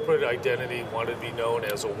corporate identity wanted to be known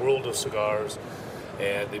as a world of cigars.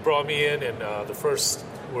 And they brought me in, and the first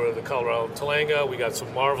were the Colorado and Talanga. We got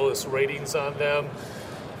some marvelous ratings on them.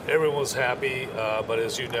 Everyone was happy, but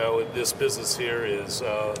as you know, this business here is,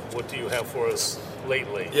 what do you have for us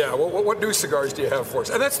lately? Yeah, well, what new cigars do you have for us?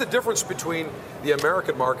 And that's the difference between the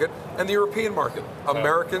American market and the European market.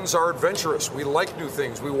 Americans are adventurous. We like new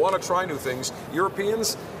things. We want to try new things.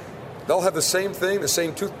 Europeans, they'll have the same thing, the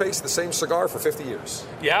same toothpaste, the same cigar for 50 years.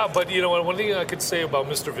 Yeah, but you know, one thing I could say about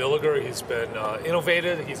Mr. Villiger, he's been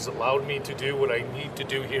innovative. He's allowed me to do what I need to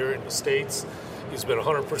do here in the States. He's been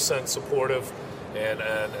 100% supportive. And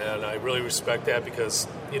I really respect that because,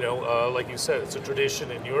 you know, like you said, it's a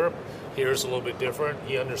tradition in Europe. Here's a little bit different.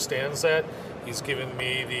 He understands that. He's given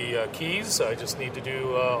me the keys. I just need to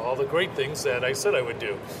do all the great things that I said I would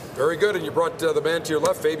do. Very good. And you brought the man to your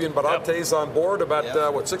left, Fabian Barantes, on board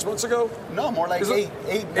about, 6 months ago? No, more like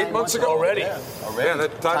eight months ago? Already. Yeah, Man,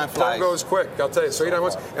 that time goes quick, I'll tell you. So 8, 9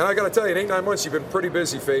 months. And I got to tell you, in 8, 9 months, you've been pretty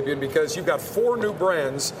busy, Fabian, because you've got 4 new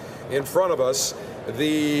brands in front of us.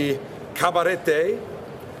 The Cabarete,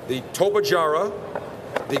 the Tobajara,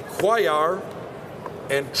 the Cuellar,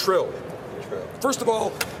 and Trill. First of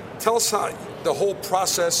all, tell us how the whole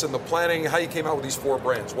process and the planning, how you came out with these 4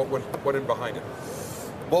 brands. What went in behind it?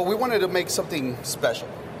 Well, we wanted to make something special,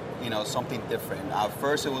 you know, something different.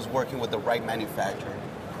 First, it was working with the right manufacturer,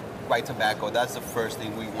 right tobacco. That's the first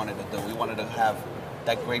thing we wanted to do. We wanted to have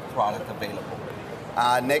that great product available.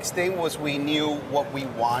 Next thing was we knew what we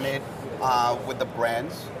wanted with the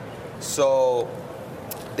brands. So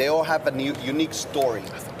they all have a unique story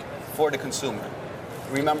for the consumer.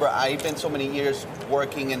 Remember, I've spent so many years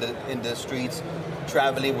working in the streets,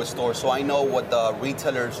 traveling with stores, so I know what the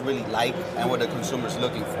retailers really like and what the consumer's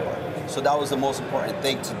looking for. So that was the most important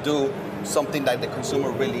thing, to do something that the consumer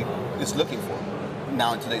really is looking for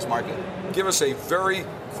now in today's market. Give us a very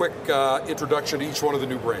quick introduction to each one of the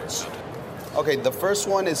new brands. Okay, the first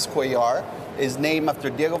one is Cuellar. Is named after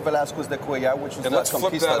Diego Velázquez de Cuellar, which was and let's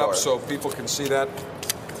flip that up so people can see that.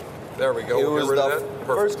 There we go. He was the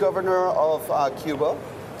first governor of Cuba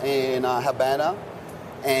in Havana,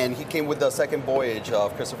 and he came with the second voyage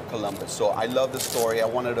of Christopher Columbus. So I love the story. I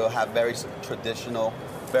wanted to have very traditional,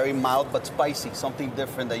 very mild but spicy, something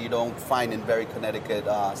different that you don't find in very Connecticut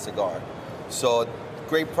cigar. So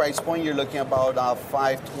great price point. You're looking about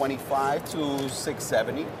 $525 to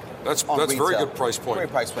 $670. That's very good price point.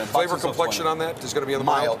 Great price point. Flavor complexion on that is going to be on the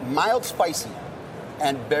mild. Mild, spicy,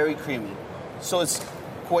 and very creamy. So it's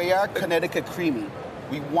Cuellar Connecticut Creamy.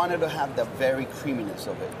 We wanted to have the very creaminess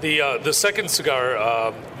of it. The second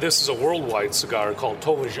cigar, this is a worldwide cigar called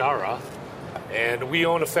Tobajara, and we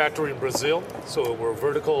own a factory in Brazil. So we're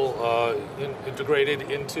vertical integrated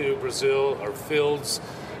into Brazil. Our fields,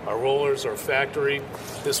 our rollers, our factory.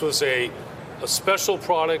 This was a special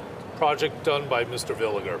project done by Mr.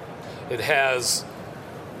 Villiger. It has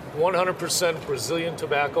 100% Brazilian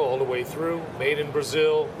tobacco all the way through, made in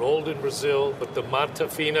Brazil, rolled in Brazil, but the Mata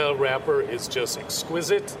Fina wrapper is just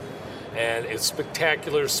exquisite, and it's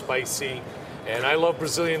spectacular, spicy, and I love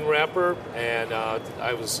Brazilian wrapper, and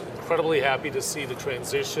I was incredibly happy to see the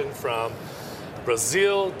transition from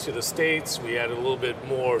Brazil to the States. We added a little bit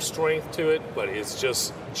more strength to it, but it's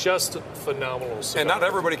just phenomenal cigar. And not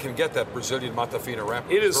everybody can get that Brazilian Mata Fina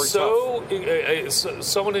wrapper. It is so tough.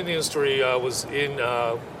 Someone in the industry was in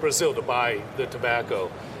Brazil to buy the tobacco.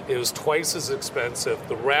 It was twice as expensive.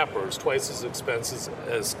 The wrapper is twice as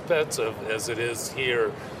expensive as it is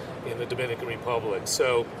here in the Dominican Republic.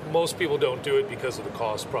 So most people don't do it because of the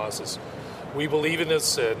cost process. We believe in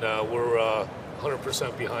this, and we're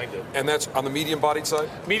 100% behind it. And that's on the medium-bodied side?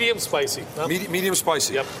 Medium spicy. Medium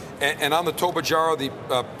spicy. Yep. And on the Tobajara,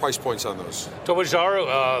 the price points on those?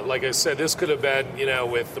 Tobajara, like I said, this could have been,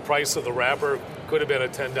 with the price of the wrapper, could have been a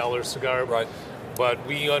 $10 cigar. Right. But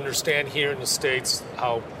we understand here in the States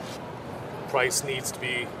how price needs to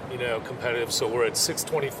be, competitive. So we're at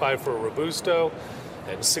 $625 for a Robusto,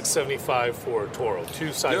 and $6.75 for Toro.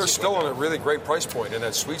 Two sizes. They're still on a really great price point in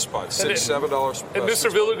that sweet spot, $7. And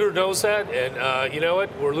Mr. Villiger knows that, and you know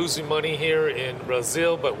what? We're losing money here in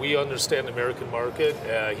Brazil, but we understand the American market.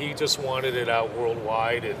 He just wanted it out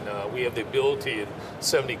worldwide, and we have the ability in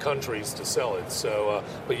 70 countries to sell it. So,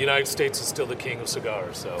 but the United States is still the king of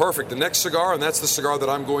cigars. So. Perfect. The next cigar, and that's the cigar that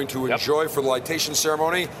I'm going to enjoy for the litation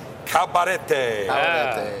ceremony, Cabarete.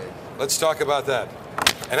 Let's talk about that.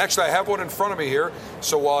 And actually, I have one in front of me here.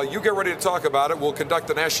 So while you get ready to talk about it, we'll conduct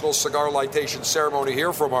the National Cigar Litation Ceremony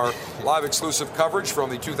here from our live exclusive coverage from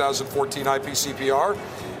the 2014 IPCPR.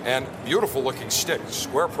 And beautiful looking stick,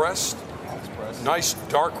 square pressed, nice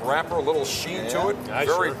dark wrapper, a little sheen to it,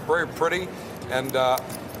 very pretty. And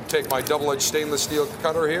take my double-edged stainless steel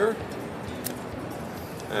cutter here.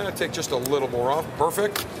 And take just a little more off,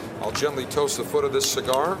 perfect. I'll gently toast the foot of this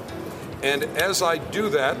cigar. And as I do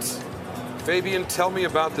that, Fabian, tell me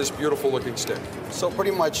about this beautiful looking stick. So pretty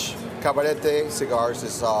much Cabarete Cigars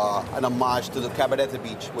is an homage to the Cabarete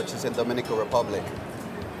Beach, which is in Dominican Republic.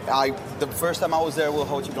 The first time I was there with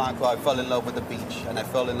Hochi Blanco, I fell in love with the beach and I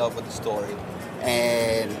fell in love with the story.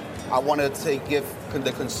 And I wanted to give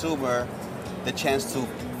the consumer the chance to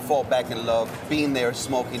fall back in love being there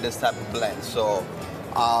smoking this type of blend. So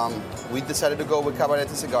we decided to go with Cabarete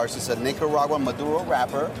Cigars. It's a Nicaraguan Maduro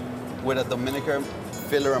wrapper with a Dominican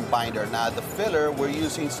filler and binder. Now the filler, we're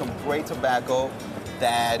using some great tobacco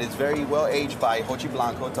that is very well aged by Hochi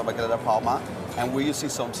Blanco, Tabacalera de Palma, and we're using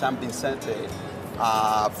some San Vicente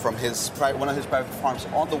from one of his private farms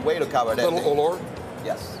on the way to Cabarete. Little Olor?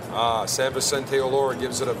 Yes. San Vicente Olor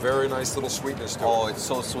gives it a very nice little sweetness to it. Oh, it's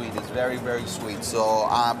so sweet. It's very, very sweet. So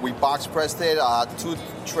we box pressed it, 2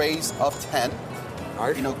 trays of 10. All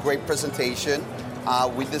right. You know, great presentation.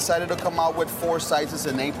 We decided to come out with 4 sizes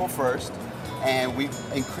in April 1st. And we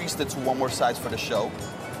increased it to one more size for the show.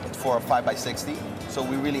 It's for a 5x60. So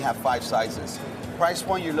we really have 5 sizes. Price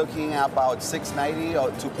point, you're looking at about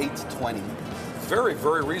 $6.90 to $8.20. Very,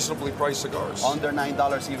 very reasonably priced cigars. Under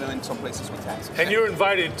 $9, even in some places with tax. And you're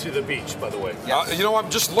invited to the beach, by the way. Yes. You know,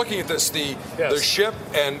 I'm just looking at this, the ship,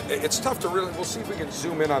 and it's tough to really, we'll see if we can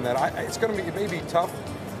zoom in on that. It's going to be, it may be tough,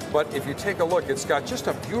 but if you take a look, it's got just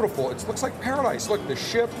a beautiful, it looks like paradise. Look, the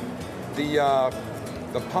ship, the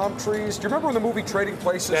palm trees. Do you remember in the movie Trading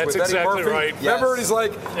Places with Eddie Murphy? Right. Remember, and he's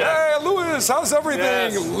like, hey, Louis, how's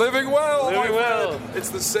everything? Yes. Living well. Living well. It's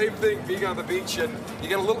the same thing being on the beach, and you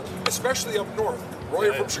get a little, especially up north. Roy,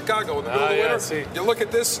 you're from Chicago in the middle of the winter. See. You look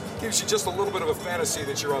at this, gives you just a little bit of a fantasy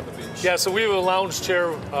that you're on the beach. Yeah, so we have a lounge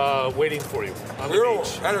chair waiting for you on the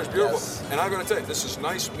beach. That is beautiful. Yes. And I'm going to tell you, this is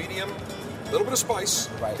nice, medium, a little bit of spice.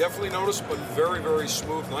 Right. Definitely notice, but very, very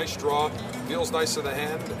smooth, nice draw. Feels nice in the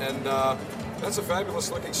hand, and that's a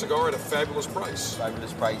fabulous looking cigar at a fabulous price.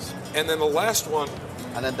 Fabulous price. And then the last one.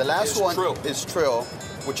 And then the last one is Trill,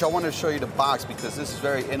 which I want to show you the box because this is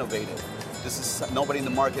very innovative. This is nobody in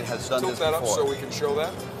the market has done this before. Tilt that up so we can show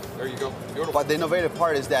that. There you go. Beautiful. But the innovative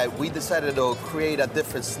part is that we decided to create a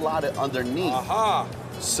different slot underneath. Aha.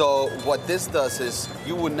 So what this does is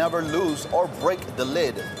you will never lose or break the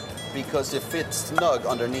lid because it fits snug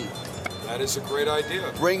underneath. That is a great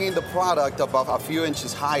idea. Bringing the product about a few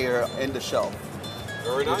inches higher in the shelf.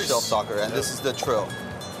 Very nice. Shelf stalker, and this is the Trill.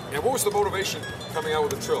 And what was the motivation coming out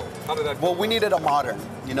with the Trill? How did that come? Well, we needed a modern.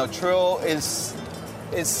 You know, Trill is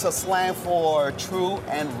a slang for true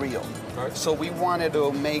and real. Right. So we wanted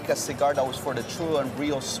to make a cigar that was for the true and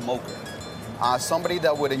real smoker. Somebody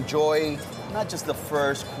that would enjoy not just the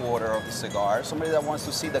first quarter of the cigar, somebody that wants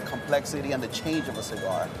to see the complexity and the change of a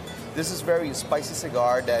cigar. This is very spicy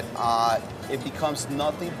cigar that it becomes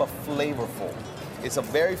nothing but flavorful. It's a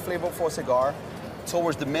very flavorful cigar.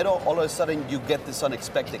 Towards the middle, all of a sudden you get this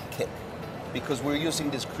unexpected kick because we're using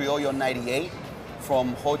this Criollo 98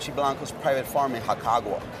 from Hochi Blanco's private farm in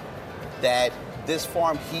Jacagua. That this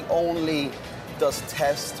farm, he only does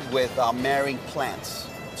tests with marrying plants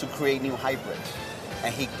to create new hybrids.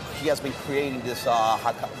 And he has been creating this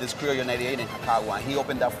Criollo 98 in Jacagua, and he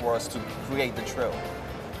opened that for us to create the Trill.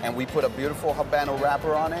 And we put a beautiful Habano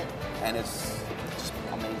wrapper on it, and it's just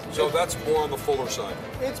amazing. So that's more on the fuller side.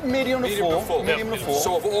 It's medium to full. Medium to full.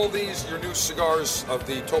 So of all these, your new cigars of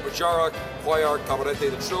the Tabajara, Cuellar, Cabarete,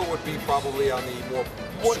 the Trill would be probably on the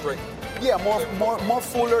more straight. Yeah, more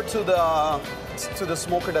fuller to the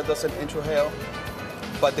smoker that doesn't inhale.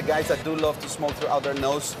 But the guys that do love to smoke throughout their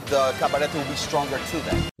nose, the Cabarete will be stronger to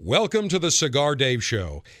them. Welcome to the Cigar Dave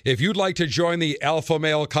Show. If you'd like to join the alpha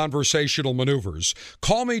male conversational maneuvers,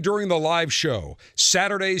 call me during the live show,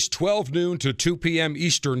 Saturdays 12 noon to 2 p.m.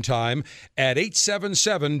 Eastern Time at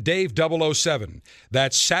 877-DAVE-007.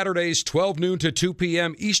 That's Saturdays 12 noon to 2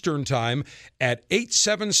 p.m. Eastern Time at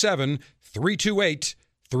 877-328-0007.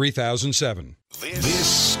 3007.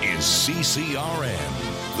 This is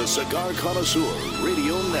CCRN, the Cigar Connoisseur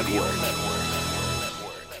Radio Network.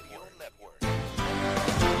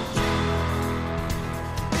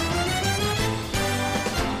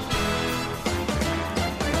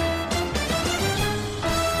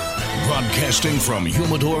 Broadcasting from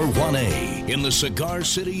Humidor 1A in the cigar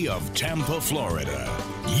city of Tampa, Florida,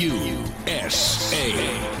 USA.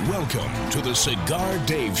 Welcome to the Cigar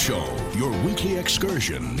Dave Show, your weekly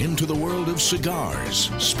excursion into the world of cigars,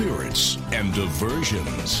 spirits, and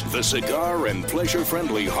diversions. The cigar and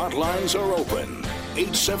pleasure-friendly hotlines are open.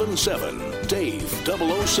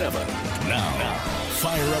 877-DAVE-007. Now,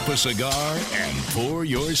 fire up a cigar and pour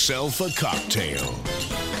yourself a cocktail.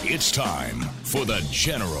 It's time for the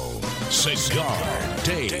General Cigar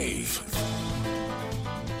Dave.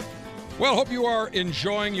 Well, hope you are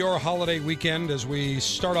enjoying your holiday weekend as we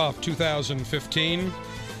start off 2015.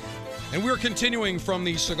 And we're continuing from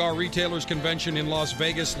the Cigar Retailers Convention in Las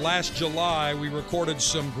Vegas. Last July, we recorded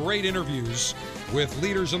some great interviews with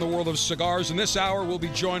leaders in the world of cigars. And this hour, we'll be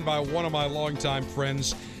joined by one of my longtime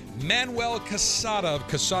friends, Manuel Quesada of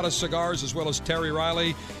Quesada Cigars, as well as Terry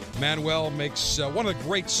Riley. Manuel makes one of the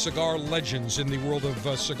great cigar legends in the world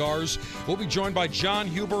of cigars. We'll be joined by John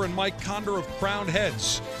Huber and Mike Conder of Crowned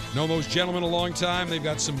Heads. Known those gentlemen a long time. They've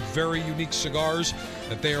got some very unique cigars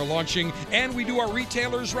that they are launching. And we do our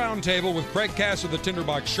Retailers Roundtable with Craig Cass of the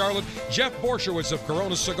Tinderbox Charlotte, Jeff Borshowitz of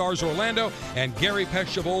Corona Cigars Orlando, and Gary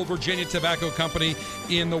Pesch of Old Virginia Tobacco Company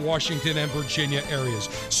in the Washington and Virginia areas.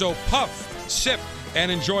 So puff, sip,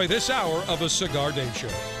 and enjoy this hour of the Cigar Dave Show.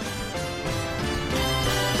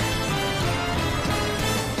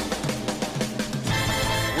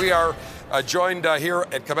 We are joined here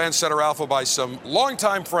at Command Center Alpha by some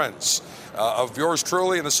longtime friends of yours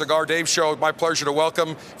truly in the Cigar Dave Show. My pleasure to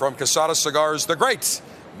welcome from Quesada Cigars, the great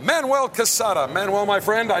Manuel Quesada. Manuel, my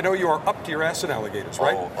friend, I know you are up to your ass in alligators,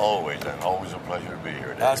 right? Oh, always, and always a pleasure to be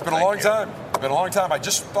here, Dave. It's been a long time. It's been a long time. I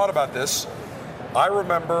just thought about this. I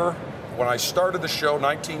remember when I started the show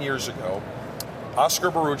 19 years ago, Oscar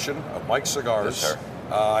Baruchin of Mike Cigars. Yes, sir.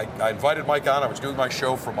 I invited Mike on. I was doing my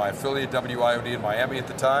show for my affiliate WIOD in Miami at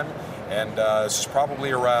the time, and this is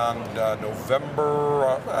probably around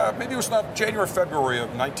November, maybe it was not January, February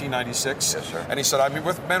of 1996. Yes, sir. And he said, I'm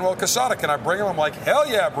with Manuel Quesada. Can I bring him? I'm like, hell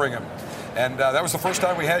yeah, bring him. And that was the first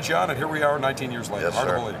time we had you on, and here we are 19 years later. Yes, Hard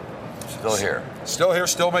sir. to believe. Still here. Still here,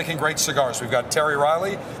 still making great cigars. We've got Terry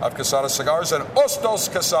Riley of Quesada Cigars and Ostos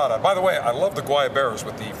Quesada. By the way, I love the Guayaberas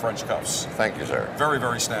with the French cuffs. Thank you, sir. Very,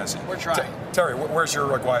 very snazzy. We're trying. Terry, where's your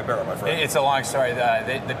Guayabera, my friend? It's a long story.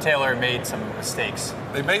 The tailor made some mistakes.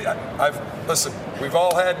 Listen, we've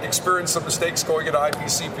all had experienced some mistakes going into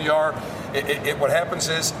IPCPR. What happens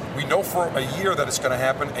is we know for a year that it's going to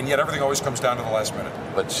happen, and yet everything always comes down to the last minute.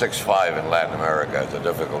 But 6'5" in Latin America is a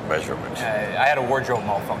difficult measurement. I had a wardrobe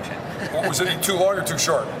malfunction. What was it, too long or too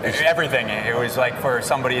short? Everything. It was like for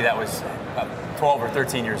somebody that was 12 or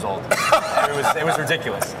 13 years old. It was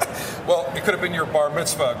ridiculous. Well, it could have been your bar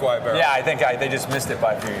mitzvah Guayabera. Yeah, I think they just missed it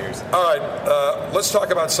by a few years. All right, let's talk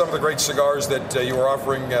about some of the great cigars that you are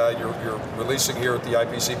offering, you're releasing here at the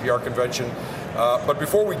IPCPR convention. But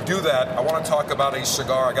before we do that, I want to talk about a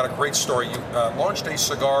cigar. I got a great story. You launched a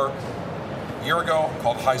cigar a year ago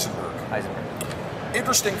called Heisenberg.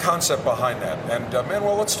 Interesting concept behind that. And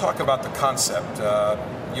Manuel, let's talk about the concept.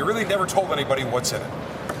 You really never told anybody what's in it.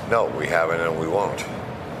 No, we haven't, and we won't.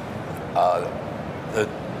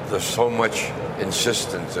 There's so much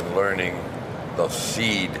insistence in learning the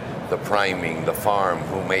seed, the priming, the farm,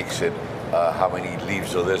 who makes it, how many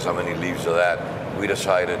leaves of this, how many leaves of that. We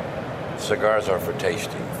decided cigars are for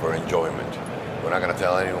tasting, for enjoyment. We're not going to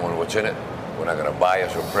tell anyone what's in it. We're not going to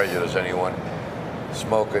bias or prejudice anyone.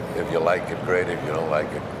 Smoke it. If you like it, great. If you don't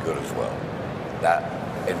like it, good as well.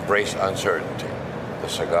 Embrace uncertainty. The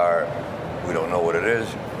cigar, we don't know what it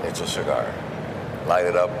is. It's a cigar. Light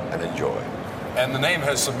it up and enjoy. And the name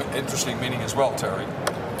has some interesting meaning as well, Terry.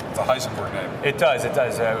 The Heisenberg name. It does.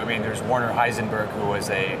 I mean, there's Werner Heisenberg, who was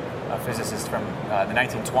a physicist from the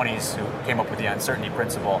 1920s who came up with the uncertainty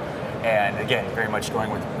principle. And again, very much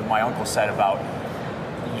going with what my uncle said about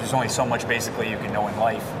there's only so much basically you can know in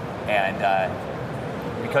life. And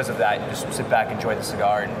because of that, you just sit back, enjoy the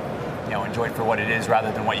cigar, and enjoy it for what it is rather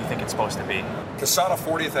than what you think it's supposed to be. Quesada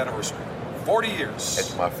 40th anniversary. 40 years.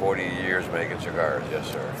 It's my 40 years making cigars, yes,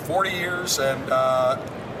 sir. 40 years, and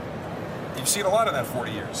you've seen a lot in that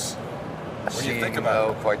 40 years. When you think about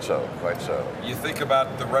it. Quite so. You think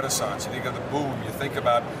about the Renaissance, you think of the boom, you think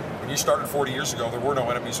about when you started 40 years ago, there were no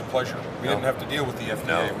enemies of pleasure. We didn't have to deal with the FDA.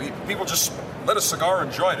 No. People just lit a cigar and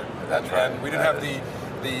enjoyed it. That's right. And we didn't have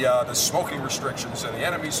the smoking restrictions and the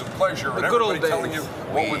enemies of pleasure and good old everybody telling you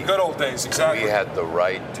what were good old days. Exactly. We had the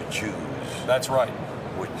right to choose. That's right.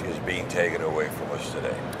 Which is being taken away from us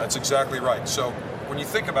today. That's exactly right. So when you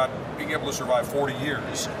think about being able to survive 40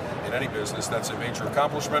 years in any business, that's a major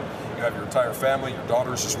accomplishment. You have your entire family, your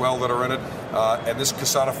daughters as well that are in it. And this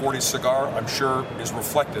Quesada 40 cigar, I'm sure, is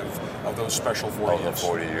reflective of those special 40 years. The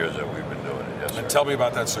 40 years that we've been doing it, yes, And sir. tell me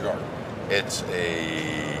about that cigar. It's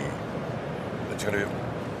going to be,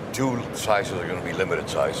 2 sizes are going to be limited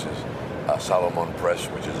sizes. Salomon Press,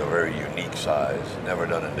 which is a very unique size, never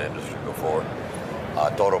done in the industry before.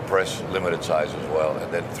 Toro Press, limited size as well.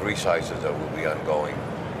 And then 3 sizes that will be ongoing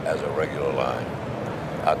as a regular line.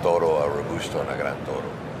 A Toro, a Robusto, and a Gran Toro.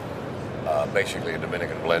 Basically a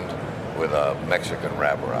Dominican blend with a Mexican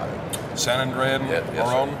wrapper on it. San Andrean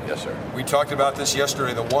Moron? Yes, sir. We talked about this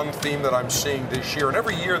yesterday. The one theme that I'm seeing this year, and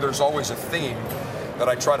every year there's always a theme that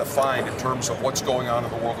I try to find in terms of what's going on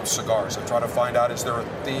in the world of cigars. I try to find out, is there a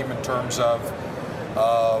theme in terms of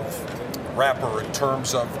wrapper, in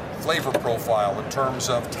terms of flavor profile, in terms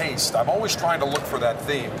of taste. I'm always trying to look for that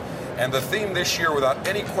theme. And the theme this year, without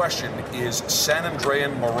any question, is San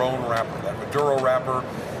Andrean Moron wrapper, that Maduro wrapper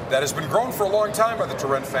that has been grown for a long time by the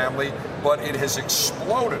Torrent family, but it has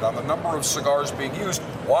exploded on the number of cigars being used.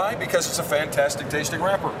 Why? Because it's a fantastic tasting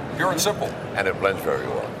wrapper, pure and simple. And it blends very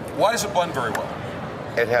well. Why does it blend very well?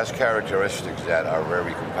 It has characteristics that are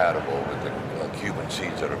very compatible with the Cuban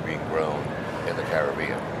seeds that are being grown in the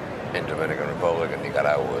Caribbean, in Dominican Republic and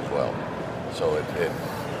Nicaragua as well. So it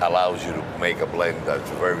allows you to make a blend that's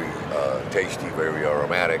very tasty, very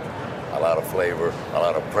aromatic, a lot of flavor, a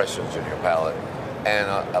lot of presence in your palate, and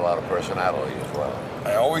a lot of personality as well.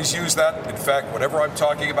 I always use that. In fact, whenever I'm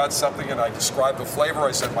talking about something and I describe the flavor,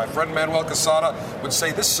 I said my friend Manuel Quesada would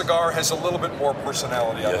say this cigar has a little bit more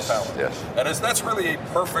personality on the palate. Yes. And that's really a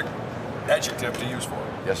perfect adjective to use for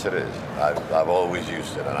it. Yes, it is. I've always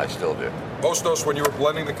used it, and I still do. Mostos, when you were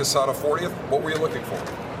blending the Quesada 40th, what were you looking for?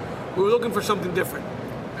 We were looking for something different.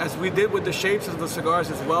 As we did with the shapes of the cigars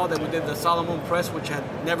as well, that we did the Salomon Press, which had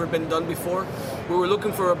never been done before. We were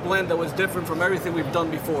looking for a blend that was different from everything we've done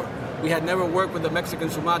before. We had never worked with the Mexican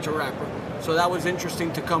Sumatra wrapper, so that was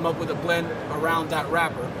interesting to come up with a blend around that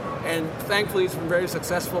wrapper. And thankfully, it's been very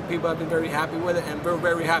successful. People have been very happy with it, and we're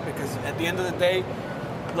very happy because at the end of the day,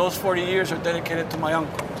 those 40 years are dedicated to my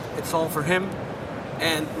uncle. It's all for him,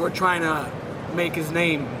 and we're trying to make his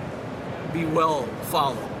name be well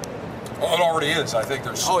followed. Well, it already is. I think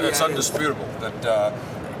it's undisputable that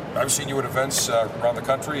I've seen you at events around the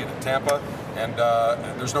country and in Tampa, and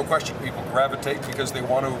there's no question people gravitate because they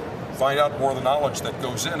want to find out more of the knowledge that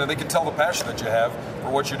goes in, and they can tell the passion that you have for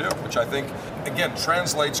what you do, which I think, again,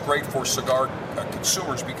 translates great for cigar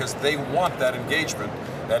consumers because they want that engagement,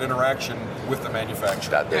 that interaction with the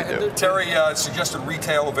manufacturer. That they do. Terry suggested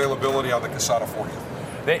retail availability on the Quesada 40th.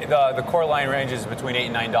 The core line ranges between $8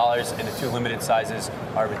 and $9, and the 2 limited sizes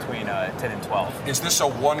are between 10 and 12. Is this a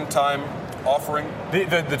one-time offering?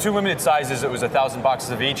 The 2 limited sizes, it was 1,000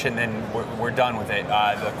 boxes of each, and then we're done with it.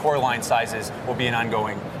 The core line sizes will be an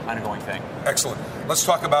ongoing thing. Excellent. Let's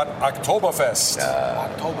talk about Oktoberfest.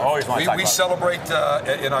 We celebrate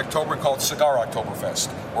in October called Cigar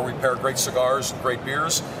Oktoberfest, where we pair great cigars and great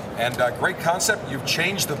beers. And great concept. You've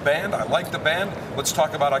changed the band. I like the band. Let's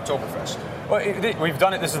talk about Oktoberfest. Well, we've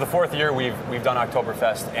done it. This is the 4th year we've done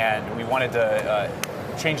Oktoberfest, and we wanted to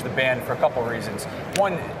change the band for a couple of reasons.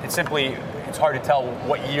 One, it's hard to tell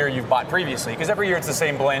what year you've bought previously, because every year it's the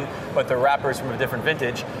same blend, but the wrapper is from a different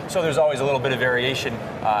vintage, so there's always a little bit of variation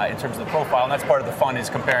in terms of the profile, and that's part of the fun, is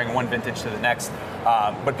comparing one vintage to the next.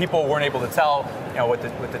 But people weren't able to tell, what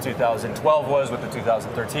the 2012 was, what the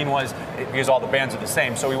 2013 was, because all the bands are the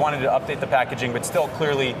same. So we wanted to update the packaging, but still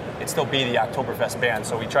clearly it still be the Oktoberfest band.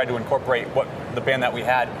 So we tried to incorporate the band that we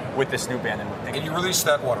had with this new band. And you released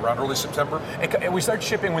that around early September? We start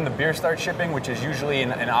shipping when the beer starts shipping, which is usually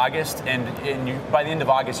in August, and by the end of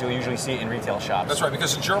August you'll usually see it in retail shops. That's right,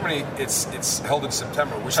 because in Germany it's held in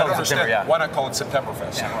September, which I don't understand. September, yeah. Why not call it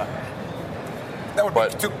Septemberfest? Yeah, that would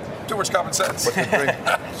be too much common sense.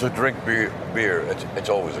 But to drink beer, it's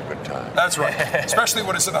always a good time. That's right, especially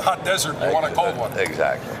when it's in a hot desert and you want a cold one.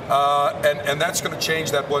 Exactly. And that's going to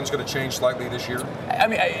change. That blend's going to change slightly this year. I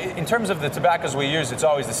mean, in terms of the tobaccos we use, it's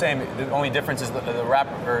always the same. The only difference is the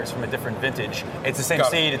wrapper is from a different vintage. It's the same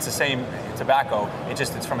seed, it's the same tobacco.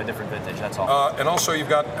 It's from a different vintage. That's all. And also you've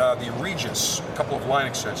got the Regis, a couple of line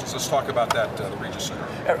extensions. Let's talk about that. The Regis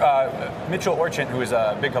cigar. Mitchell Orchant, who is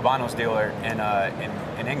a big Habanos dealer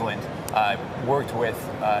in England, worked with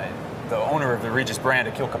the owner of the Regis brand,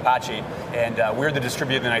 Akil Kapachi, and we're the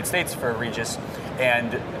distributor in the United States for Regis.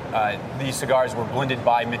 And these cigars were blended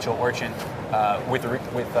by Mitchell Orchin with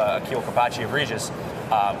Akil Kapachi of Regis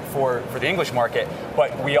for the English market.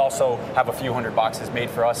 But we also have a few hundred boxes made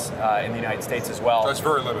for us in the United States as well. That's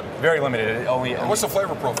very limited. Very limited. What's the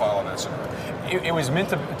flavor profile on that cigar? It was meant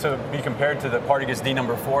to be compared to the Partagas D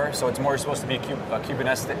No. 4, so it's more supposed to be a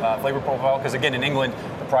Cubanesque flavor profile, because again, in England,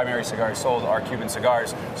 the primary cigars sold are Cuban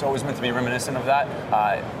cigars, so it was meant to be reminiscent of that.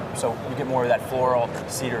 So you get more of that floral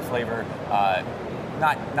cedar flavor.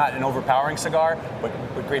 Not an overpowering cigar, but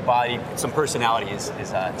great body. Some personality is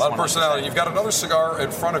a lot of personality. You've got another cigar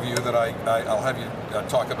in front of you that I'll have you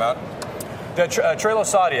talk about. The Tre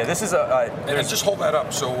Losadia. This is and just hold that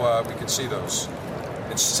up so we can see those.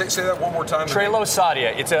 Say that one more time. Tre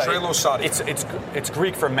Losadia. Tre Losadia. It's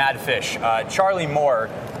Greek for mad fish. Charlie Moore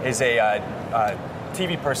is a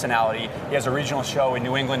TV personality. He has a regional show in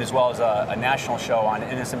New England as well as a national show on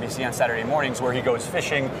MSNBC on Saturday mornings, where he goes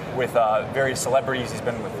fishing with various celebrities. He's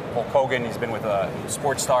been with Hulk Hogan. He's been with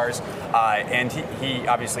sports stars, and he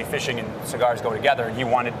obviously, fishing and cigars go together. And he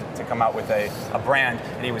wanted to come out with a brand,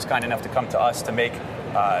 and he was kind enough to come to us to make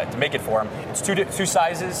it for him. It's two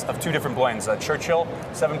sizes of two different blends: a Churchill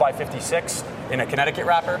 7x56 in a Connecticut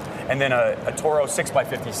wrapper, and then a Toro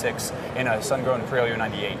 6x56 in a Sun-Grown Criollo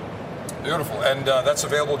 98. Beautiful, and that's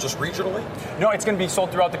available just regionally? No, it's going to be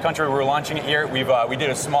sold throughout the country. We're launching it here. We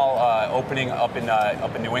did a small opening up in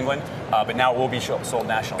New England, but now it will be sold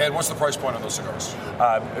nationally. And what's the price point on those cigars?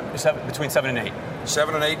 Between 7 and 8.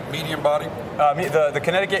 7 and 8, medium body? The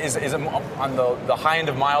Connecticut is on the high end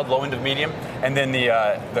of mild, low end of medium, and then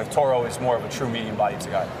the Toro is more of a true medium-bodied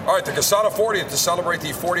cigar. All right, the Quesada 40th, to celebrate the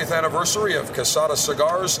 40th anniversary of Quesada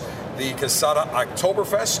Cigars, the Quesada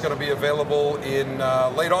Oktoberfest is going to be available in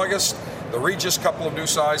late August. The Regis, couple of new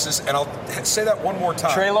sizes, and I'll say that one more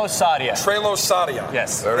time. Tre Losadia. Tre Losadia.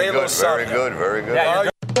 Yes. Very good. Yeah,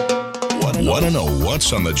 Want to know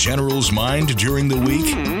what's on the General's mind during the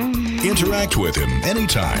week? Interact with him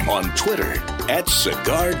anytime on Twitter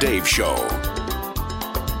 @Cigar Dave Show.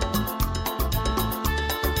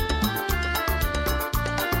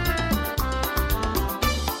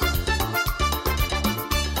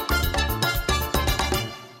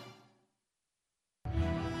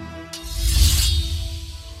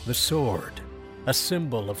 The sword, a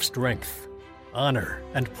symbol of strength, honor,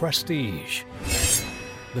 and prestige.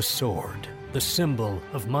 The sword, the symbol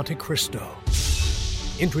of Monte Cristo.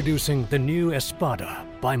 Introducing the new Espada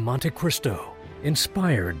by Monte Cristo,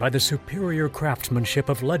 inspired by the superior craftsmanship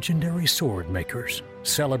of legendary sword makers,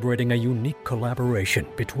 celebrating a unique collaboration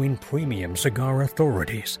between premium cigar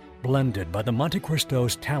authorities, blended by the Monte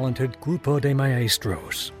Cristo's talented Grupo de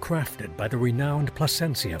Maestros, crafted by the renowned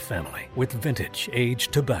Plasencia family with vintage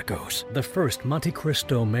aged tobaccos. The first Monte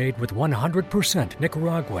Cristo made with 100%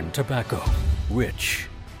 Nicaraguan tobacco. Rich,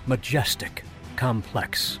 majestic,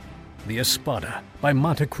 complex. The Espada by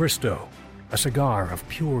Monte Cristo, a cigar of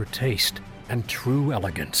pure taste and true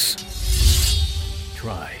elegance.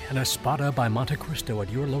 Try an Espada by Monte Cristo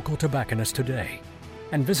at your local tobacconist today,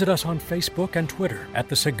 and visit us on Facebook and Twitter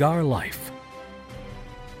 @The Cigar Life.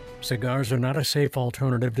 Cigars are not a safe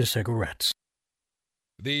alternative to cigarettes.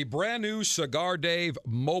 The brand new Cigar Dave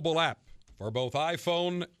mobile app for both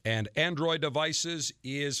iPhone and Android devices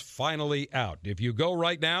is finally out. If you go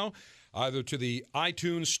right now, either to the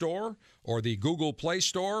iTunes Store or the Google Play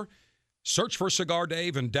Store, search for Cigar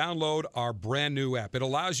Dave and download our brand new app. It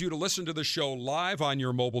allows you to listen to the show live on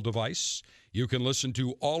your mobile device. You can listen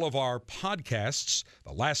to all of our podcasts.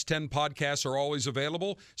 The last 10 podcasts are always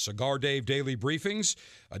available. Cigar Dave Daily Briefings.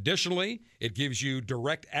 Additionally, it gives you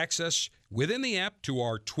direct access within the app to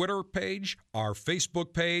our Twitter page, our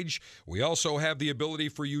Facebook page. We also have the ability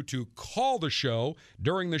for you to call the show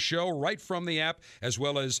during the show right from the app, as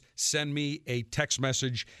well as send me a text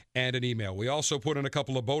message and an email. We also put in a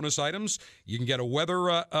couple of bonus items. You can get a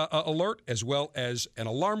weather alert as well as an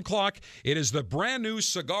alarm clock. It is the brand new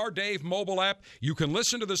Cigar Dave mobile app. You can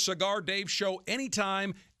listen to the Cigar Dave Show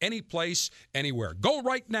anytime, any place, anywhere. Go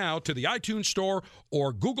right now to the iTunes Store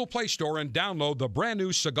or Google Play Store and download the brand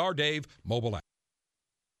new Cigar Dave mobile app.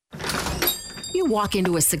 You walk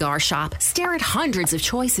into a cigar shop, stare at hundreds of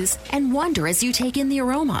choices, and wonder as you take in the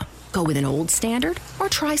aroma. Go with an old standard or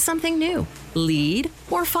try something new? Lead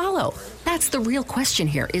or follow? That's the real question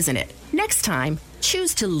here, isn't it? Next time,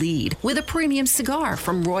 choose to lead with a premium cigar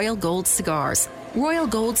from Royal Gold Cigars. Royal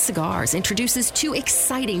Gold Cigars introduces 2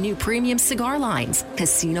 exciting new premium cigar lines,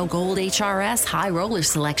 Casino Gold HRS High Roller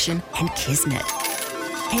Selection and Kismet.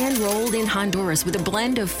 Hand-rolled in Honduras with a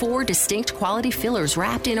blend of 4 distinct quality fillers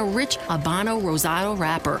wrapped in a rich Habano Rosado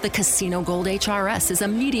wrapper, the Casino Gold HRS is a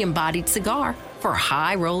medium-bodied cigar for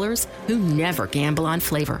high rollers who never gamble on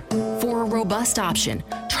flavor. For a robust option,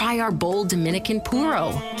 try our bold Dominican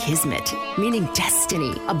Puro, Kismet, meaning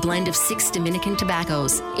destiny, a blend of 6 Dominican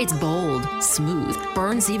tobaccos. It's bold, smooth,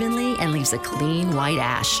 burns evenly, and leaves a clean white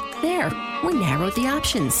ash. There, we narrowed the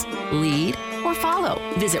options. Lead or follow.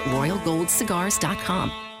 Visit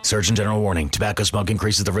RoyalGoldCigars.com. Surgeon General warning, tobacco smoke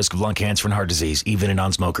increases the risk of lung cancer and heart disease, even in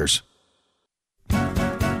non-smokers.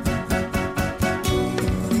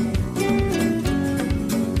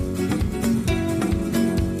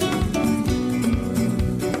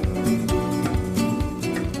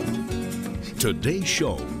 Today's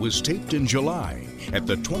show was taped in July at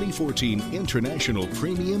the 2014 International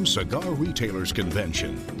Premium Cigar Retailers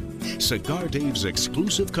Convention. Cigar Dave's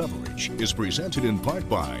exclusive coverage is presented in part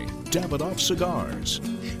by Davidoff Cigars,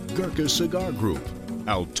 Gurkha Cigar Group,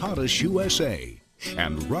 Altadas USA,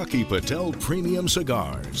 and Rocky Patel Premium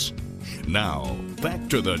Cigars. Now, back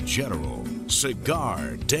to the General,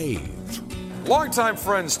 Cigar Dave. Longtime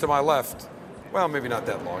friends to my left. Well, maybe not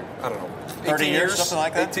that long. I don't know. 30 years, something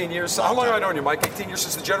like that? 18 years. How long have I known you, Mike? 18 years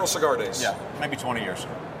since the General Cigar days? Yeah, maybe 20 years.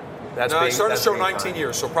 I started the show 19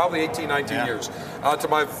 years, so probably 18, 19 years. To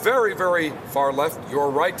my very, very far left, your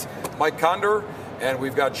right, Mike Condor, and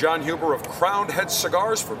we've got John Huber of Crowned Head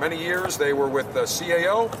Cigars. For many years, they were with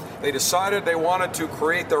CAO. They decided they wanted to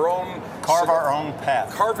create their own... Carve our own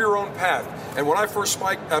path. Carve your own path. And when I first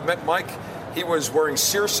met Mike, he was wearing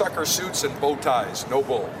seersucker suits and bow ties, no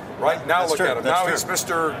bull. Right? Now look at him. Now he's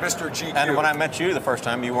Mr. GQ. And when I met you the first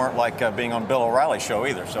time, you weren't like being on Bill O'Reilly's show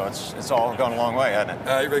either, so it's all gone a long way, hasn't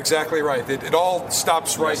it? You're exactly right. It all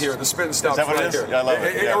stops right here. The spin stops right here. Yeah, I love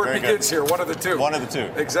it. Or it begins here. One of the two. One of the two.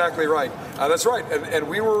 Exactly right. That's right. And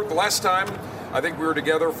we were, the last time I think we were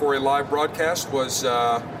together for a live broadcast was,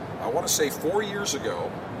 I want to say 4 years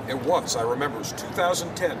ago. It was. I remember. It was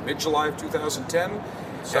 2010, mid-July of 2010.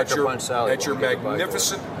 At your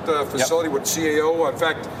magnificent facility with CAO. In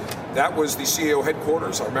fact, that was the CAO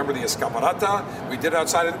headquarters. I remember the Escaparata. We did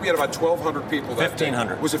outside of it. We had about 1,200 people that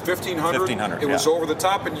 1,500. Day. Was it 1,500? 1,500, It was over the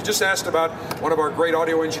top. And you just asked about one of our great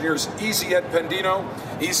audio engineers, Easy Ed Pendino.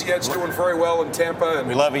 Easy Ed's doing very well in Tampa. And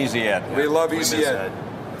we love Easy Ed. We love Easy Ed.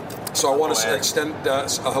 So I want to extend a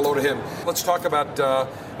hello to him. Let's talk about,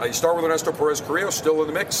 you start with Ernesto Perez Carrillo, still in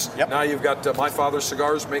the mix. Yep. Now you've got My Father's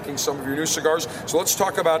Cigars making some of your new cigars. So let's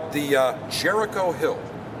talk about the Jericho Hill.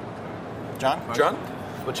 John?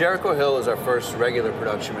 Well, Jericho Hill is our first regular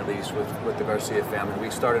production release with the Garcia family. We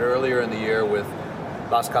started earlier in the year with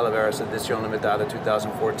Las Calaveras Edición Limitada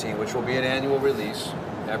 2014, which will be an annual release.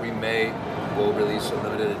 Every May, we'll release a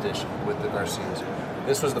limited edition with the Garcias.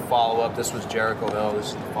 This was the follow-up. This was Jericho Hill. This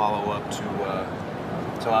is the follow-up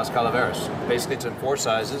to Las Calaveras. Basically, it's in 4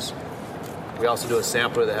 sizes. We also do a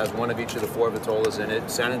sampler that has one of each of the 4 vitolas in it.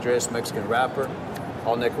 San Andreas Mexican wrapper,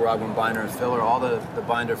 all Nicaraguan binder and filler. All the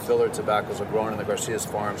binder filler tobaccos are grown in the Garcia's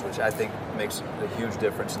farms, which I think makes a huge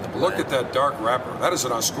difference in the blend. Look at that dark wrapper. That is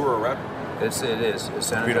an Oscuro wrapper. It is. It's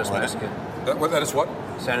San Andreas Mexican. That is what?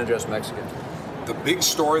 San Andreas Mexican. The big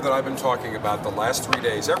story that I've been talking about the last 3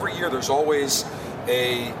 days, every year there's always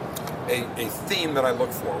a theme that I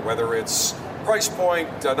look for, whether it's price point.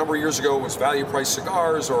 A number of years ago it was value price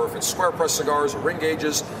cigars, or if it's square press cigars or ring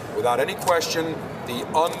gauges. Without any question, the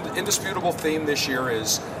indisputable theme this year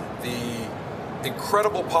is the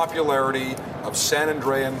incredible popularity of San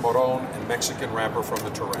Andrean, Moron, and Mexican wrapper from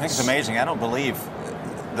the Torrens. I think it's amazing. I don't believe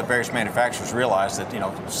the various manufacturers realize that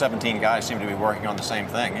 17 guys seem to be working on the same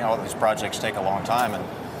thing. These projects take a long time, and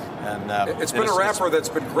it's been a wrapper that's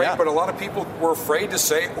been great, but a lot of people were afraid to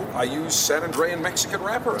say, I use San Andrean Mexican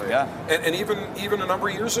wrapper. Yeah. And even a number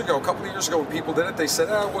of years ago, a couple of years ago, when people did it, they said,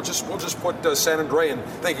 we'll just put San Andrean,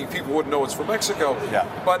 thinking people wouldn't know it's from Mexico. Yeah.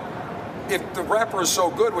 But if the wrapper is so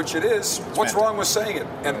good, which it is, what's wrong with saying it?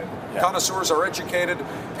 And connoisseurs are educated,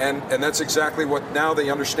 and that's exactly what, now they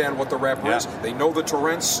understand what the wrapper is. They know the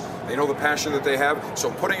Torrents, they know the passion that they have, so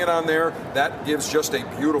putting it on there, that gives just a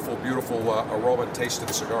beautiful, beautiful aroma and taste to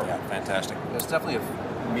the cigar. Yeah, fantastic. It's definitely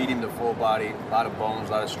a medium to full body, a lot of bones,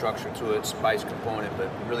 a lot of structure to it, spice component, but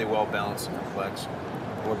really well balanced and complex.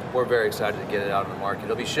 We're very excited to get it out on the market.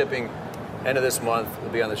 It'll be shipping end of this month. It'll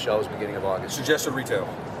be on the shelves beginning of August. Suggested retail?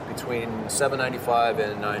 Between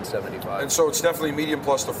 $7.95 and $9.75. And so it's definitely medium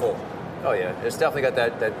plus to full. Oh yeah, it's definitely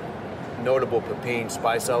got that notable pepin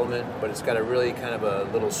spice element, but it's got a really kind of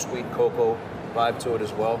a little sweet cocoa vibe to it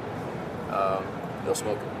as well. They'll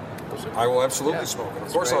smoke it. I will absolutely smoke it.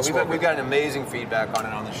 Of course I'll smoke it. We've gotten amazing feedback on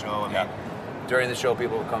it on the show. I mean, during the show,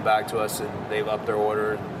 people will come back to us and they've upped their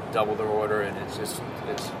order. double their order, and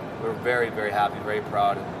we're very, very happy, very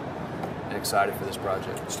proud, and excited for this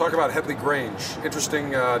project. Let's talk about Headley Grange.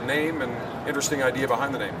 Interesting name and interesting idea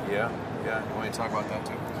behind the name. Yeah. I want to talk about that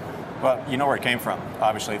too. Well, you know where it came from,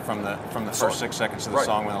 obviously, from the first 6 seconds of the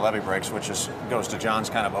song when the levee breaks, which goes to John's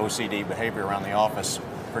kind of OCD behavior around the office.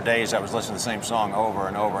 For days, I was listening to the same song over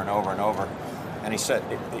and over and over and over. And he said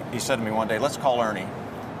to me one day, let's call Ernie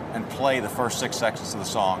and play the first 6 seconds of the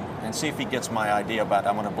song and see if he gets my idea about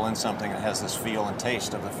I'm going to blend something that has this feel and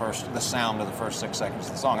taste of the sound of the first 6 seconds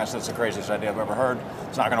of the song. I said, it's the craziest idea I've ever heard.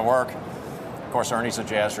 It's not going to work. Of course, Ernie's a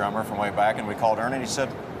jazz drummer from way back, and we called Ernie, and he said,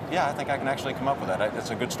 yeah, I think I can actually come up with that. It's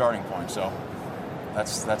a good starting point. So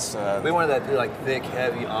that's. We wanted that like thick,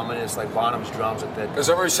 heavy, ominous, like Bonham's drums. Because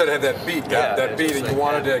everybody said it had that beat, that beat, and you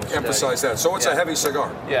wanted to emphasize that. So it's a heavy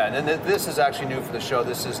cigar. Yeah, and then this is actually new for the show.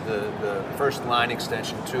 This is the first line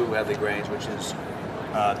extension to Headley Grange, which is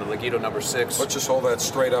the Legito number 6. Let's just hold that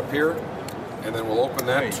straight up here, and then we'll open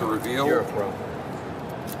that to reveal. You're a pro.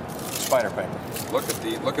 Spider paper.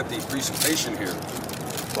 Look at the presentation here.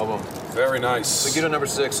 Boom. Very nice. Legito number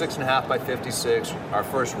 6, 6.5 by 56. Our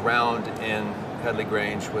first round in Headley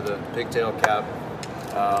Grange with a pigtail cap.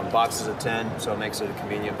 Boxes of 10, so it makes it a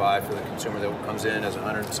convenient buy for the consumer that comes in as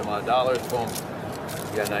 $100 and some odd. Boom.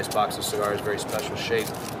 You got a nice box of cigars, very special shape,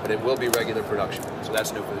 but it will be regular production, so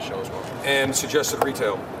that's new for the show as well. And suggested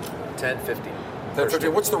retail? $10.50.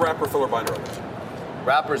 $10.50. What's the wrapper, filler, binder of it?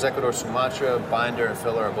 Wrappers, Ecuador Sumatra, binder, and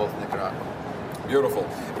filler are both Nicaragua. Beautiful.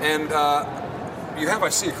 And I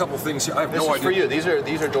see a couple things here. I have no idea. This is for you.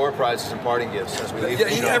 These are door prizes and parting gifts as we leave the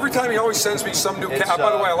show. Every time he always sends me some new cap.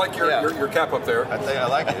 By the way, I like your cap up there. I think I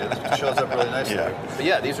like it. It shows up really nicely. But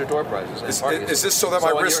yeah, these are door prizes. Is this so that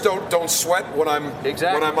my wrists don't sweat when I'm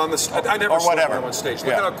on the? I never sweat when I'm on stage.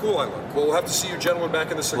 Look at how cool I look. We'll have to see you gentlemen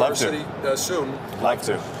back in the Cigar City soon. Like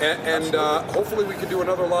to. And hopefully we can do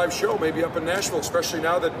another live show, maybe up in Nashville, especially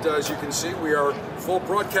now that, as you can see, we are full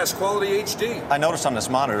broadcast quality HD. I noticed on this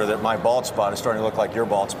monitor that my bald spot is starting to look like your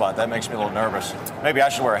bald spot. That makes me a little nervous. Maybe I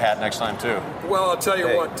should wear a hat next time too. Well, I'll tell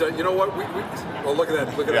you what. You know what? Well, look at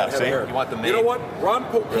that. Look at that head of hair. You want the You know what? Ron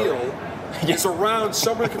Popeil is around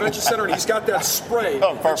somewhere in the convention center, and he's got that spray.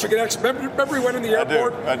 That you can actually, remember he went in the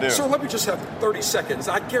airport? I do. So let me just have 30 seconds.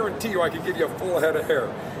 I guarantee you I can give you a full head of hair.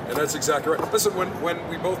 And that's exactly right. Listen, when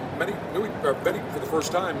we both met for the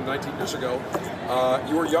first time 19 years ago,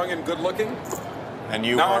 you were young and good looking. And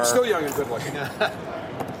you now were... I'm still young and good looking.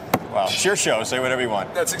 Well, it's your show. Say whatever you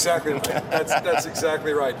want. That's exactly right. That's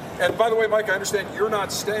exactly right. And by the way, Mike, I understand you're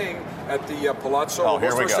not staying at the Palazzo. Oh,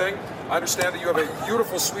 here we go. Staying. I understand that you have a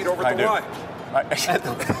beautiful suite over at the Y. I'm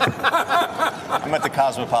at the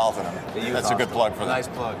Cosmopolitan. That's a good plug for them. Nice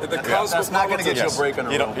plug. That's not going to get you a break on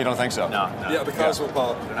the road. You don't think so? No. Yeah, the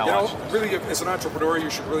Cosmopolitan. Really, as an entrepreneur, you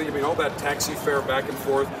should really, all that taxi fare back and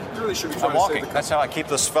forth, you really should be trying I'm walking. to save That's how I keep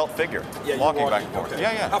the svelte figure. Yeah, walking back and forth. Okay.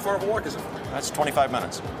 Yeah. How far of a walk is it? That's 25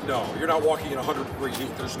 minutes. No, you're not walking in 100-degree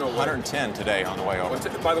heat. There's no way. 110 today on the way over.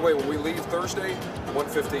 By the way, when we leave Thursday,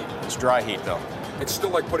 115. It's dry heat, though. It's still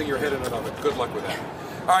like putting your head in an oven. Good luck with that.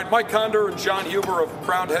 All right, Mike Condor and John Huber of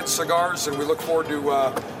Crowned Head Cigars, and we look forward to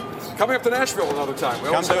coming up to Nashville another time. We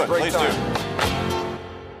always have a great time.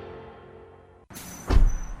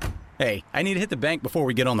 Hey, I need to hit the bank before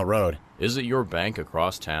we get on the road. Is it your bank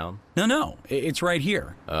across town? No, it's right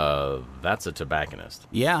here. That's a tobacconist.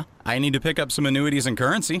 Yeah, I need to pick up some annuities and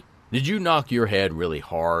currency. Did you knock your head really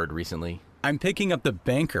hard recently? I'm picking up The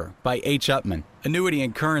Banker by H. Upman. Annuity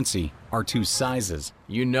and currency are two sizes.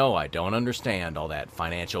 You know I don't understand all that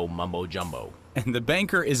financial mumbo-jumbo. And The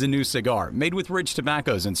Banker is a new cigar made with rich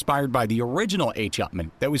tobaccos inspired by the original H. Upman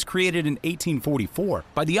that was created in 1844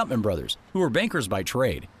 by the Upman brothers, who were bankers by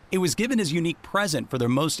trade. It was given as a unique present for their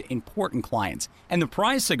most important clients, and the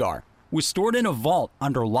prize cigar was stored in a vault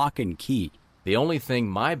under lock and key. The only thing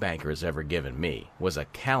my banker has ever given me was a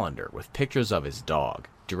calendar with pictures of his dog,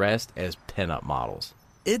 dressed as pinup models.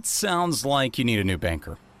 It sounds like you need a new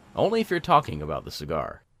banker. Only if you're talking about the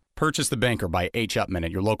cigar. Purchase The Banker by H. Upman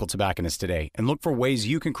at your local tobacconist today and look for ways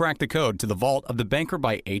you can crack the code to the vault of The Banker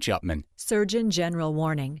by H. Upman. Surgeon General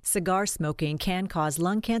warning: cigar smoking can cause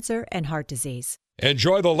lung cancer and heart disease.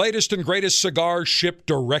 Enjoy the latest and greatest cigars shipped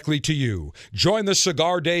directly to you. Join the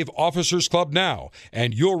Cigar Dave Officers Club now,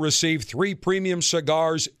 and you'll receive 3 premium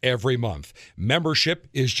cigars every month. Membership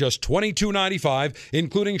is just $22.95,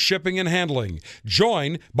 including shipping and handling.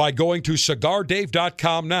 Join by going to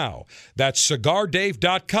CigarDave.com now. That's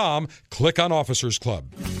CigarDave.com. Click on Officers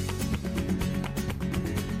Club.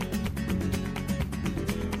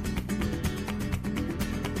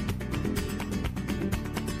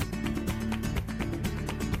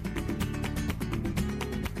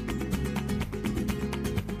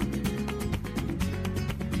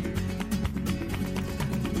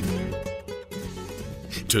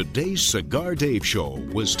 Today's Cigar Dave Show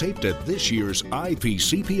was taped at this year's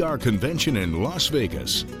IPCPR convention in Las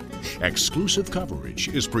Vegas. Exclusive coverage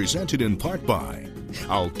is presented in part by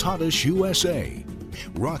Altadis USA,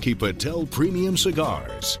 Rocky Patel Premium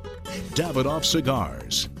Cigars, Davidoff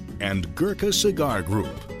Cigars, and Gurkha Cigar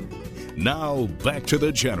Group. Now back to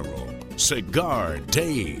the General, Cigar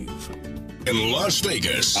Dave. In Las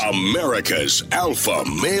Vegas, America's alpha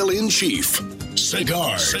male-in-chief,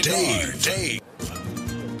 Cigar Dave.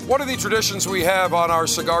 One of the traditions we have on our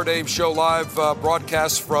Cigar Dave Show live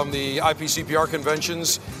broadcasts from the IPCPR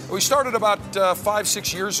conventions, we started about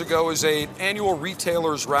 5-6 years ago as an annual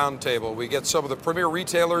retailers roundtable. We get some of the premier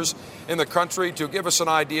retailers in the country to give us an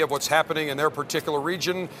idea of what's happening in their particular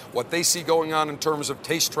region, what they see going on in terms of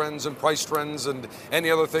taste trends and price trends and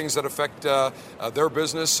any other things that affect their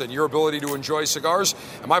business and your ability to enjoy cigars.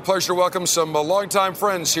 And my pleasure to welcome some longtime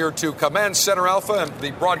friends here to Command Center Alpha and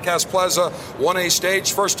the Broadcast Plaza 1A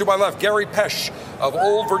stage. First to my left, Gary Pesch of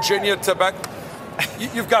Old Virginia Tobacco.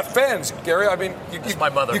 You've got fans, Gary. I mean, my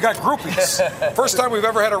mother. You got groupies. First time we've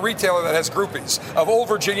ever had a retailer that has groupies of Old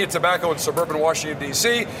Virginia Tobacco in suburban Washington,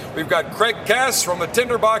 D.C. We've got Craig Cass from the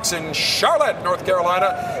Tinderbox in Charlotte, North Carolina,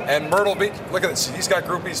 and Myrtle Beach. Look at this. He's got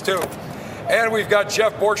groupies, too. And we've got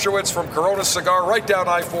Jeff Borchowitz from Corona Cigar right down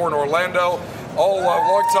I-4 in Orlando. All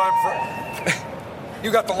long time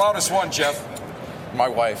You got the loudest one, Jeff. My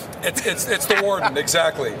wife. It's the warden,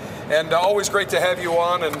 exactly. And always great to have you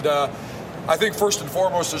on. And I think first and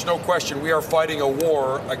foremost, there's no question we are fighting a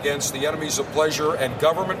war against the enemies of pleasure and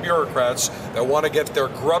government bureaucrats that want to get their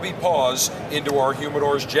grubby paws into our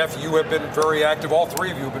humidors. Jeff, you have been very active. All three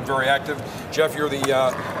of you have been very active. Jeff, you're the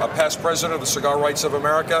past president of the Cigar Rights of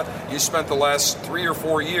America. You spent the last 3 or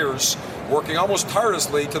 4 years working almost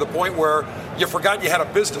tirelessly to the point where you forgot you had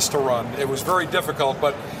a business to run. It was very difficult,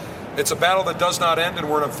 but it's a battle that does not end, and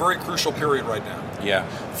we're in a very crucial period right now. Yeah.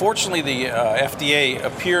 Fortunately, the FDA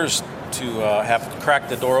appears to have cracked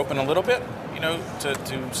the door open a little bit,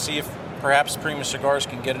 to see if perhaps premium cigars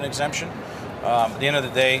can get an exemption. At the end of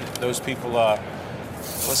the day, those people,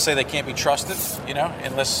 let's say they can't be trusted,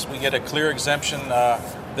 unless we get a clear exemption.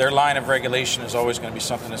 Their line of regulation is always going to be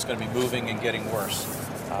something that's going to be moving and getting worse.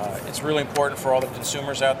 It's really important for all the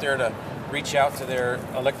consumers out there to reach out to their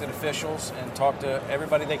elected officials and talk to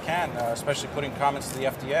everybody they can, especially putting comments to the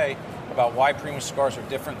FDA about why premium cigars are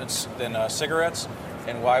different than cigarettes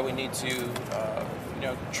and why we need to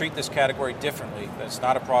treat this category differently. It's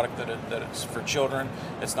not a product that is for children.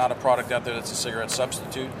 It's not a product out there that's a cigarette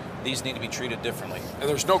substitute. These need to be treated differently. And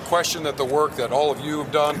there's no question that the work that all of you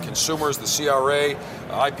have done, consumers, the CRA,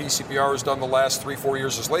 IPCPR has done the last 3-4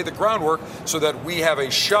 years, has laid the groundwork so that we have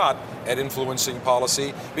a shot at influencing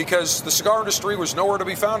policy, because the cigar industry was nowhere to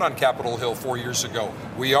be found on Capitol Hill 4 years ago.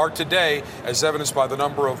 We are today, as evidenced by the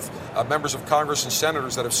number of members of Congress and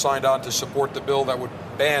senators that have signed on to support the bill that would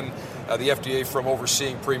ban the FDA from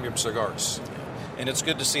overseeing premium cigars. And it's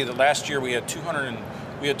good to see that last year we had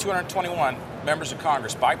 221 members of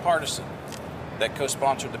Congress, bipartisan, that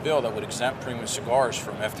co-sponsored the bill that would exempt premium cigars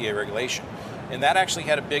from FDA regulation. And that actually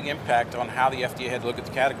had a big impact on how the FDA had to look at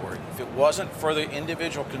the category. If it wasn't for the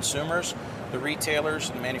individual consumers, the retailers,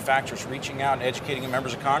 and the manufacturers reaching out and educating the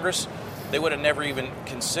members of Congress, they would have never even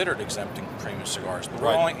considered exempting premium cigars. But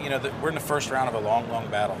we're in the first round of a long, long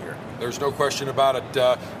battle here. There's no question about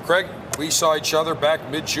it. Craig, we saw each other back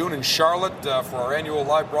mid-June in Charlotte for our annual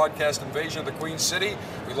live broadcast Invasion of the Queen City.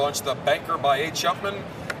 We launched the Banker by H. Upman,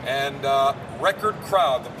 and record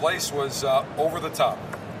crowd. The place was over the top.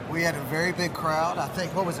 We had a very big crowd. I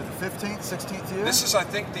think, what was it, the 15th, 16th year? This is, I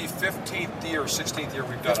think, the 15th year, 16th year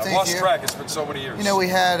we've done it. I've lost track. It's been so many years. We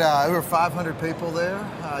had over 500 people there.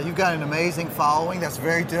 You've got an amazing following. That's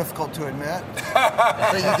very difficult to admit.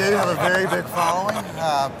 But you do have a very big following.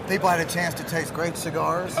 People had a chance to taste great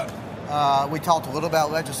cigars. We talked a little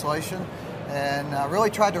about legislation and really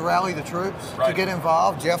tried to rally the troops to get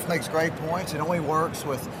involved. Jeff makes great points. It only works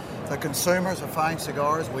with the consumers of fine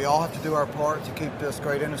cigars. We all have to do our part to keep this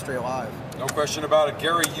great industry alive. No question about it.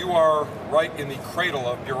 Gary, you are right in the cradle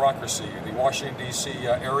of bureaucracy in the Washington, D.C.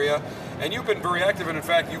 area, and you've been very active, and in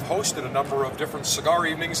fact, you've hosted a number of different cigar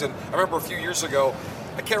evenings, and I remember a few years ago,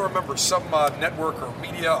 I can't remember, some network or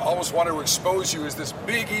media almost wanted to expose you as this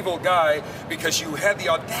big evil guy because you had the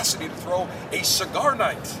audacity to throw a cigar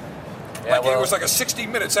night. Yeah, it was like a 60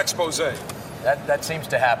 minutes expose. That seems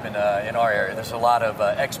to happen in our area. There's a lot of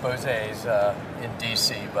exposés in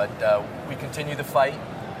D.C., but we continue the fight.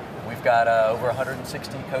 We've got over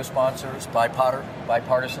 160 co-sponsors,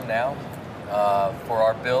 bipartisan now, for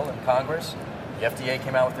our bill in Congress. The FDA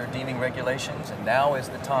came out with their deeming regulations, and now is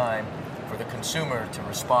the time for the consumer to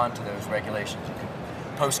respond to those regulations. You can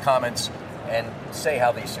post comments and say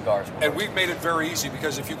how these cigars work. And we've made it very easy,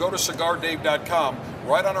 because if you go to CigarDave.com,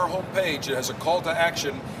 right on our homepage, it has a call to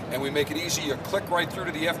action, and we make it easy. You click right through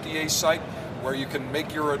to the FDA site where you can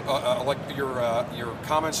make your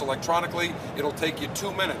comments electronically. It'll take you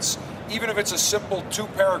 2 minutes. Even if it's a simple 2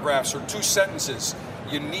 paragraphs or 2 sentences,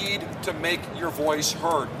 you need to make your voice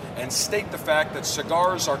heard and state the fact that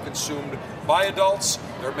cigars are consumed by adults,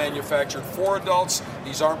 they're manufactured for adults,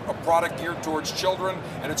 these aren't a product geared towards children,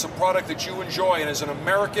 and it's a product that you enjoy. And as an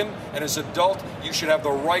American and as an adult, you should have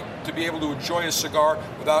the right to be able to enjoy a cigar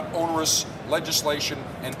without onerous legislation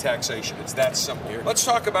and taxation. It's that simple. Let's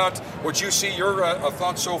talk about what you see, your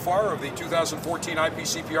thoughts so far of the 2014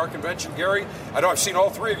 IPCPR convention. Gary, I know I've seen all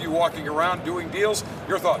three of you walking around doing deals.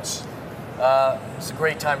 Your thoughts? It's a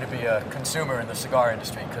great time to be a consumer in the cigar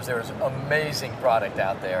industry because there's amazing product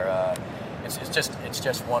out there. It's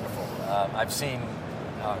just wonderful. I've seen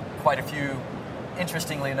quite a few.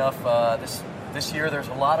 Interestingly enough, this year there's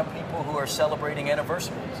a lot of people who are celebrating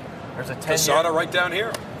anniversaries. There's a 10-year Casada right down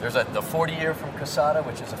here. There's the 40-year from Casada,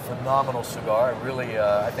 which is a phenomenal cigar. Really,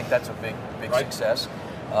 I think that's a big success.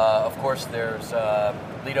 Of course, there's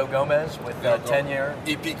Lito Gomez with 10-year.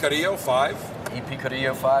 EP Carrillo 5. EP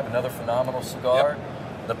Carrillo 5, another phenomenal cigar.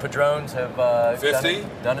 Yep. The Padrones have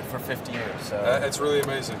done it for 50 years. So it's really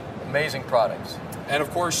amazing. Amazing products. And of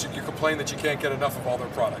course, you complain that you can't get enough of all their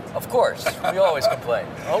product. Of course, we always complain.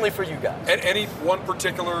 Only for you guys. And any one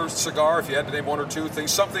particular cigar, if you had to name one or two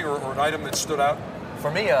things, something or an item that stood out? For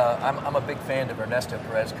me, I'm a big fan of Ernesto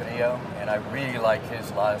Perez Carrillo, and I really like his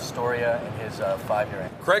La Historia and his 5-year.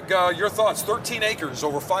 Craig, your thoughts? 13 acres,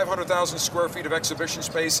 over 500,000 square feet of exhibition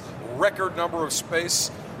space, record number of space.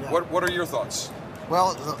 Yeah. What are your thoughts?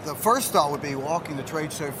 Well, the first thought would be walking the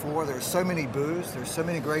trade show floor. There's so many booths. There's so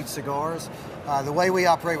many great cigars. The way we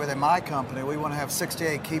operate within my company, we want to have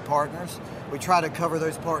 68 key partners. We try to cover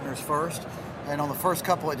those partners first. And on the first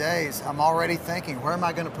couple of days, I'm already thinking, where am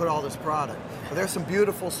I going to put all this product? But there's some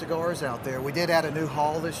beautiful cigars out there. We did add a new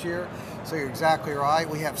hall this year, so you're exactly right.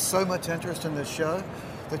 We have so much interest in this show.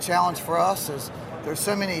 The challenge for us is there's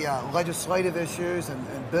so many legislative issues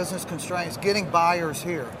and business constraints getting buyers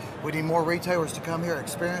here. We need more retailers to come here,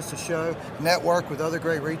 experience the show, network with other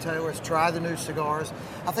great retailers, try the new cigars.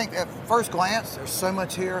 I think at first glance, there's so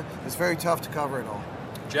much here, it's very tough to cover it all.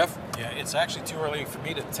 Jeff? Yeah, it's actually too early for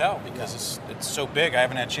me to tell because it's so big. I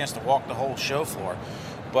haven't had a chance to walk the whole show floor.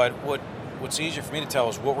 But what's easier for me to tell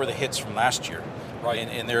is what were the hits from last year. Right.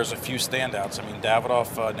 And there's a few standouts. I mean,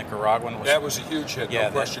 Davidoff, Nicaraguan. That was a huge hit,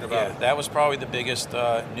 no question about it. That was probably the biggest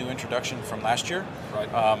new introduction from last year. Right.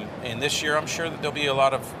 And this year, I'm sure that there'll be a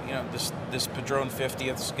lot of, this Padron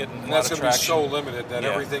 50th is getting a lot of traction. That's going to be so limited that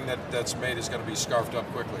everything that's made is going to be scarfed up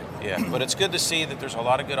quickly. Yeah, but it's good to see that there's a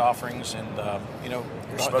lot of good offerings and,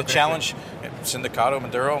 the challenge, Sindicato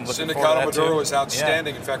Maduro. I'm looking forward to that Maduro too. is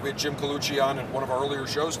outstanding. In fact, we had Jim Colucci on in one of our earlier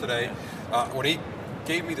shows today. When he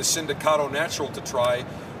gave me the Sindicato Natural to try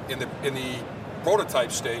in the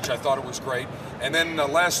prototype stage, I thought it was great. And then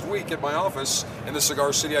last week at my office in the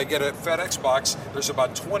Cigar City, I get a FedEx box. There's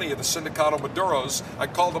about 20 of the Sindicato Maduros. I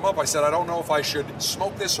called them up. I said, I don't know if I should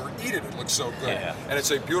smoke this or eat it. It looks so good. Yeah. And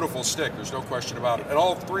it's a beautiful stick. There's no question about it. And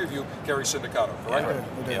all three of you carry Sindicato, right?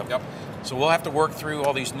 Yeah. Yep. So we'll have to work through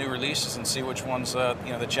all these new releases and see which ones,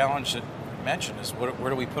 the challenge that mentioned is where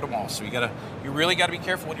do we put them all? So you really got to be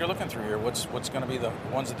careful what you're looking through here. What's going to be the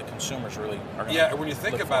ones that the consumers really are going to when you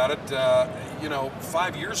think about it,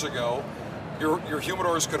 5 years ago, your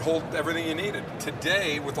humidors could hold everything you needed.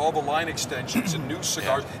 Today, with all the line extensions and new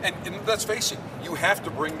cigars, and let's face it, you have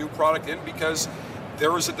to bring new product in because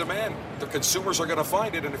there is a demand. The consumers are going to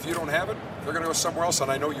find it, and if you don't have it, they're going to go somewhere else, and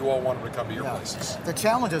I know you all want them to come to your places. The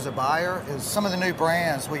challenge as a buyer is some of the new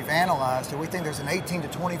brands we've analyzed, and we think there's an 18 to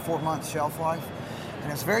 24-month shelf life,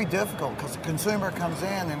 and it's very difficult because the consumer comes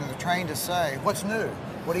in and they're trained to say, what's new?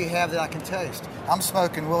 What do you have that I can taste? I'm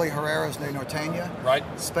smoking Willie Herrera's new Norteña. Right.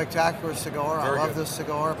 Spectacular cigar. I love this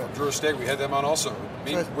cigar. But Drew Estate, we had them on also.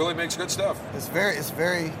 Willie makes good stuff. It's very,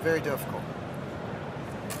 very difficult.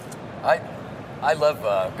 I love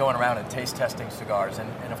going around and taste testing cigars.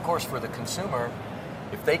 And of course, for the consumer,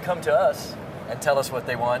 if they come to us and tell us what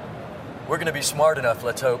they want, we're going to be smart enough,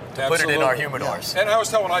 let's hope, to put it in our humidors. And I was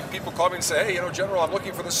telling people call me and say, hey, General, I'm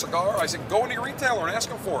looking for this cigar. I said, go into your retailer and ask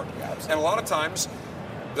them for it. Yeah, and a lot of times,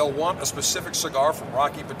 they'll want a specific cigar from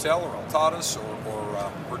Rocky Patel or Altadas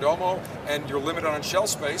or Perdomo, and you're limited on shelf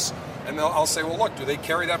space. And I'll say, well, look, do they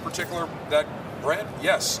carry that brand?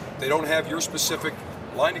 Yes. They don't have your specific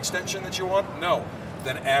line extension that you want? No.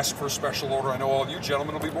 Then ask for a special order. I know all of you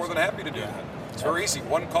gentlemen will be more than happy to do that. It's very easy.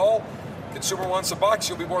 One call, consumer wants a box,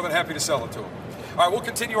 you'll be more than happy to sell it to them. All right, we'll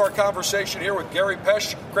continue our conversation here with Gary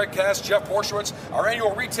Pesch, Craig Cass, Jeff Borshowitz, our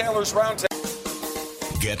annual Retailers Roundtable.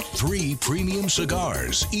 Get 3 premium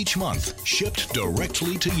cigars each month shipped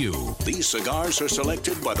directly to you. These cigars are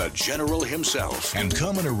selected by the General himself and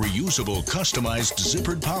come in a reusable, customized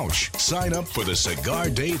zippered pouch. Sign up for the Cigar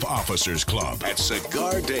Dave Officers Club at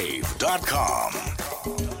CigarDave.com.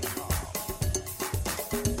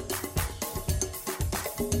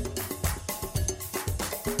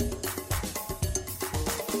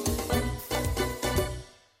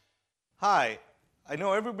 Hi. I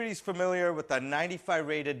know everybody's familiar with the 95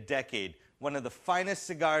 rated Decade, one of the finest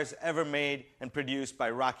cigars ever made and produced by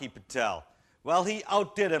Rocky Patel. Well, he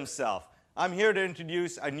outdid himself. I'm here to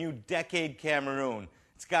introduce our new Decade Cameroon.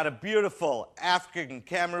 It's got a beautiful African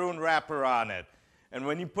Cameroon wrapper on it. And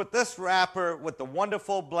when you put this wrapper with the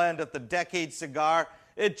wonderful blend of the Decade cigar,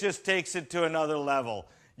 it just takes it to another level.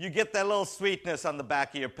 You get that little sweetness on the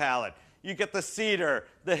back of your palate. You get the cedar,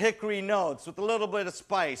 the hickory notes with a little bit of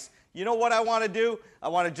spice. You know what I want to do? I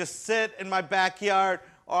want to just sit in my backyard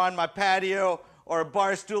or on my patio or a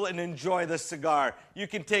bar stool and enjoy the cigar. You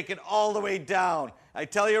can take it all the way down. I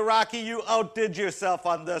tell you, Rocky, you outdid yourself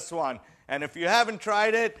on this one. And if you haven't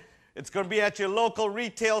tried it, it's going to be at your local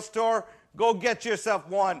retail store. Go get yourself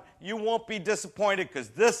one. You won't be disappointed because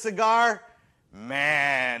this cigar,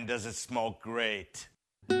 man, does it smoke great.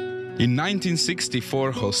 In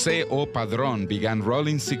 1964, Jose O. Padron began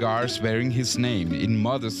rolling cigars bearing his name in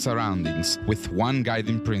modest surroundings with one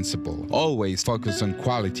guiding principle: always focus on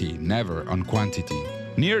quality, never on quantity.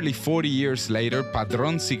 Nearly 40 years later,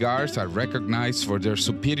 Padron cigars are recognized for their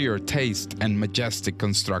superior taste and majestic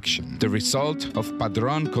construction, the result of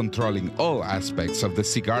Padron controlling all aspects of the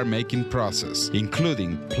cigar-making process,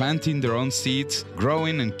 including planting their own seeds,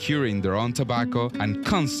 growing and curing their own tobacco, and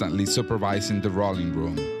constantly supervising the rolling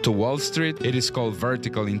room. To Wall Street, it is called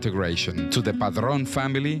vertical integration. To the Padron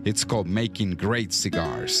family, it's called making great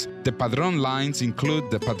cigars. The Padron lines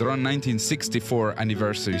include the Padron 1964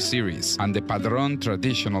 Anniversary Series and the Padron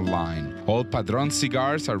Traditional line. All Padron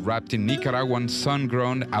cigars are wrapped in Nicaraguan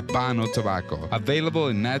sun-grown Habano tobacco, available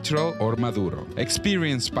in natural or Maduro.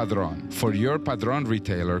 Experience Padron. For your Padron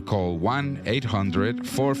retailer, call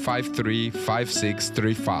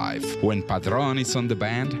 1-800-453-5635. When Padron is on the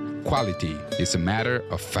band, quality is a matter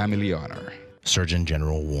of family honor. Surgeon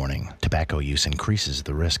General warning: tobacco use increases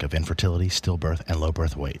the risk of infertility, stillbirth, and low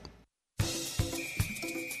birth weight.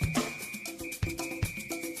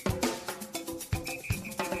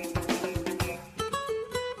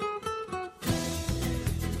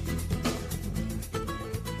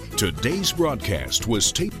 Today's broadcast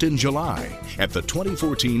was taped in July at the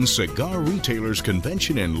 2014 Cigar Retailers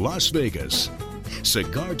Convention in Las Vegas.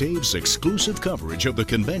 Cigar Dave's exclusive coverage of the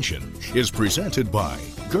convention is presented by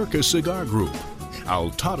Gurkha Cigar Group,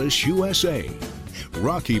 Altadis USA,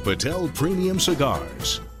 Rocky Patel Premium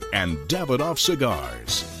Cigars, and Davidoff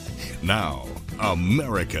Cigars. Now,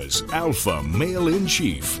 America's alpha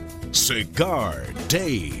male-in-chief, Cigar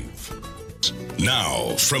Dave.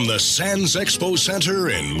 Now, from the Sands Expo Center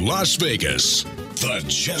in Las Vegas, the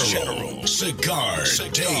General Cigar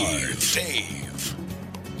Dave.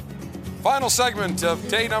 Final segment of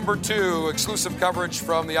day number 2, exclusive coverage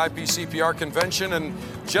from the IPCPR convention. And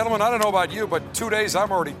gentlemen, I don't know about you, but 2 days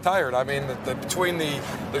I'm already tired. I mean, between the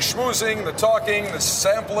schmoozing, the talking, the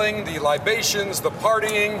sampling, the libations, the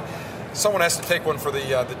partying, someone has to take one for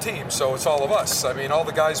the team. So it's all of us. I mean, all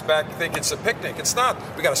the guys back think it's a picnic. It's not.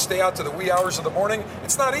 We got to stay out to the wee hours of the morning.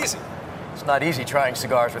 It's not easy. It's not easy trying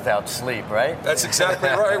cigars without sleep, right? That's exactly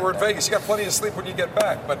right. We're in Vegas. You got plenty of sleep when you get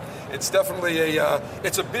back, but it's definitely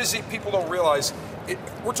it's a busy. People don't realize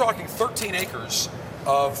we're talking 13 acres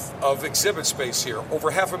of exhibit space here, over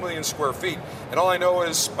 500,000 square feet. And all I know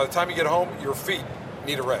is by the time you get home, your feet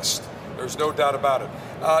need a rest. There's no doubt about it.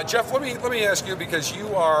 Jeff, let me ask you, because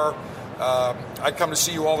you are. I come to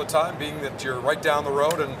see you all the time, being that you're right down the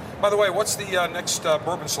road. And by the way, what's the next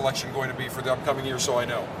bourbon selection going to be for the upcoming year, so I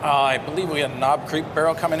know? I believe we got a Knob Creek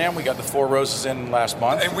barrel coming in. We got the Four Roses in last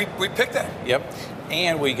month. And we picked that. Yep.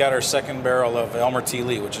 And we got our second barrel of Elmer T.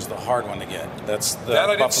 Lee, which is the hard one to get. That's the that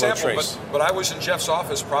I didn't Buffalo sample, Trace. but I was in Jeff's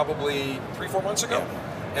office probably 3-4 months ago.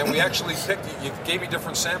 Yeah. And we actually picked, you gave me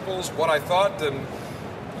different samples, what I thought, and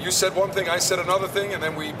you said one thing, I said another thing, and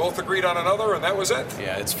then we both agreed on another, and that was it.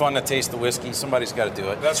 Yeah, it's fun to taste the whiskey. Somebody's got to do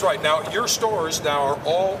it. That's right. Now, your stores now are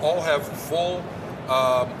all have full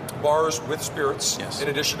bars with spirits, in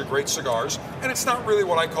addition to great cigars. And it's not really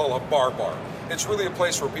what I call a bar. It's really a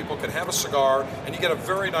place where people can have a cigar, and you get a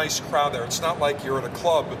very nice crowd there. It's not like you're at a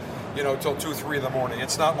club, till 2-3 in the morning.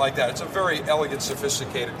 It's not like that. It's a very elegant,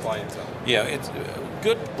 sophisticated clientele. Yeah,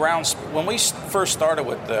 good brown. When we first started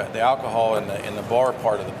with the alcohol in the bar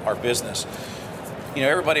part of our business,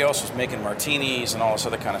 everybody else was making martinis and all this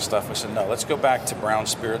other kind of stuff. We said, no, let's go back to brown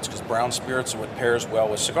spirits, because brown spirits are what pairs well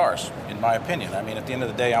with cigars, in my opinion. I mean, at the end of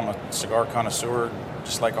the day, I'm a cigar connoisseur,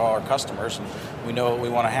 just like all our customers, and we know what we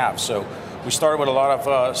want to have. So we started with a lot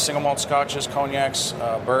of single malt scotches, cognacs,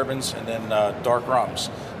 bourbons, and then dark rums.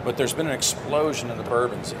 But there's been an explosion in the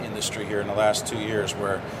bourbons industry here in the last 2 years,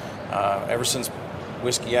 where ever since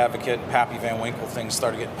Whiskey Advocate and Pappy Van Winkle things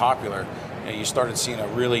started getting popular, you started seeing a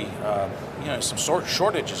really, some sort of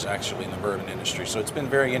shortages actually in the bourbon industry. So it's been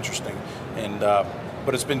very interesting,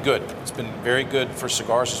 but it's been good. It's been very good for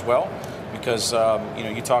cigars as well, because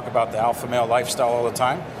you talk about the alpha male lifestyle all the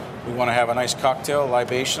time. We want to have a nice cocktail,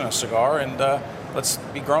 libation, a cigar, and let's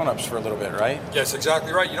be grown-ups for a little bit, right? Yes,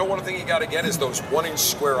 exactly right. One thing you got to get is those 1-inch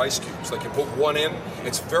square ice cubes. Like, you put one in.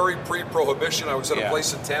 It's very pre-prohibition. I was at a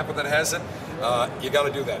place in Tampa that has it. You got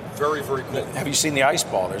to do that. Very, very cool. Have you seen the ice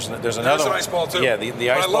ball? There's another. There's an ice ball too. Yeah,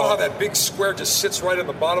 the ice ball. I love how that big square just sits right at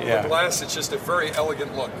the bottom of the glass. It's just a very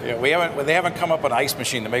elegant look. Yeah, they haven't come up with an ice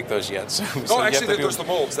machine to make those yet. So actually, there's the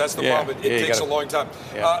molds. That's the problem. It takes a long time.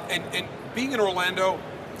 Yeah. And being in Orlando,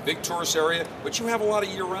 big tourist area, but you have a lot of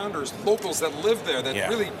year-rounders, locals that live there that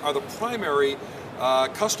really are the primary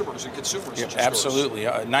customers and consumers. Yeah, absolutely.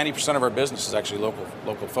 90% of our business is actually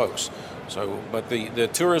local folks. So, but the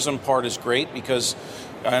tourism part is great, because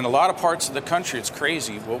in a lot of parts of the country, it's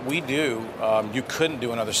crazy. What we do, you couldn't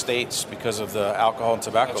do in other states because of the alcohol and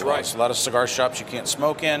tobacco laws. Right. A lot of cigar shops you can't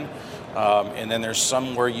smoke in, and then there's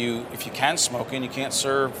some where if you can smoke in, you can't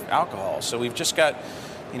serve alcohol. So we've just got,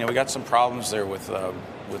 we got some problems there with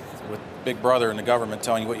Big Brother and the government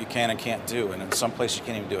telling you what you can and can't do, and in some places you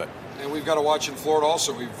can't even do it. And we've got to watch in Florida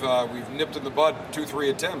also. We've nipped in the bud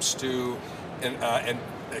 2-3 attempts to and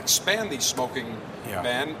expand the smoking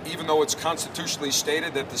ban, even though it's constitutionally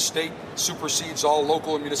stated that the state supersedes all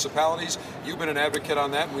local and municipalities. You've been an advocate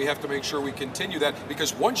on that, and we have to make sure we continue that,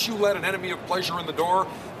 because once you let an enemy of pleasure in the door,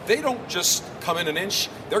 they don't just come in an inch,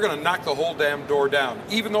 they're going to knock the whole damn door down,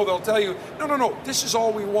 even though they'll tell you, no, this is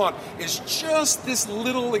all we want, is just this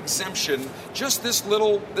little exemption, just this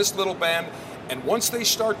little ban. And once they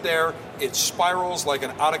start there, it spirals like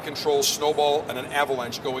an out-of-control snowball and an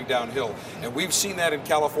avalanche going downhill. And we've seen that in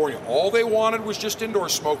California. All they wanted was just indoor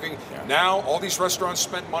smoking. Yeah. Now, all these restaurants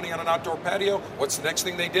spent money on an outdoor patio. What's the next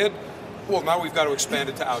thing they did? Well, now we've got to expand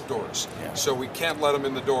it to outdoors. Yeah. So we can't let them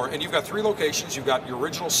in the door. And you've got 3 locations. You've got your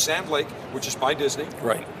original Sand Lake, which is by Disney.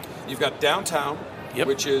 Right. You've got downtown,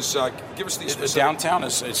 which is, give us these specifics. Downtown,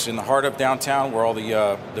 it's in the heart of downtown, where all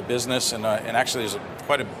the business, and actually there's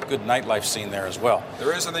quite a good nightlife scene there as well.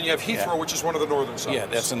 There is, and then you have Heathrow, which is one of the northern suburbs. Yeah,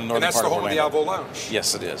 that's in the northern part of Orlando. And that's the home of the Avo Lounge.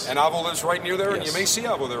 Yes, it is. And Avo lives right near there, and you may see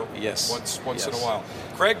Avo there once in a while.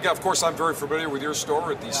 Craig, of course, I'm very familiar with your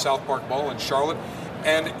store at the South Park Mall in Charlotte.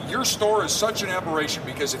 And your store is such an aberration,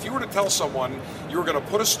 because if you were to tell someone you were going to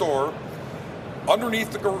put a store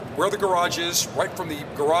underneath where the garage is, right from the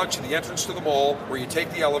garage to the entrance to the mall, where you take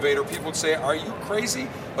the elevator, people would say, are you crazy?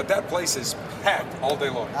 But that place is packed all day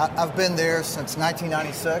long. I've been there since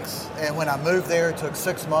 1996, and when I moved there, it took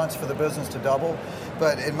 6 months for the business to double.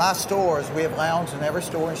 But in my stores, we have lounge in every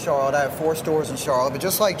store in Charlotte. I have 4 stores in Charlotte. But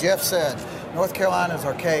just like Jeff said, North Carolina is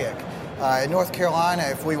archaic. In North Carolina,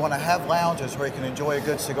 if we want to have lounges where you can enjoy a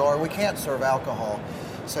good cigar, we can't serve alcohol.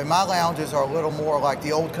 So my lounges are a little more like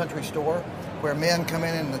the old country store, where men come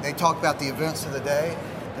in and they talk about the events of the day.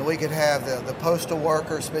 And we could have the postal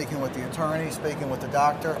worker speaking with the attorney, speaking with the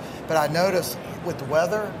doctor. But I notice with the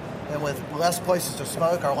weather and with less places to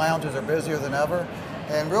smoke, our lounges are busier than ever.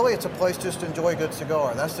 And really, it's a place just to enjoy a good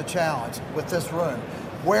cigar. That's the challenge with this room.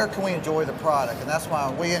 Where can we enjoy the product? And that's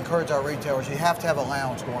why we encourage our retailers, you have to have a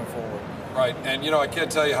lounge going forward. Right, and I can't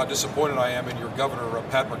tell you how disappointed I am in your governor,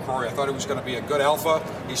 Pat McCrory. I thought he was going to be a good alpha.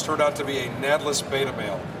 He's turned out to be a nadless beta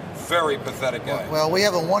male. Very pathetic guy. Well, we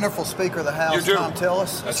have a wonderful Speaker of the House, Tom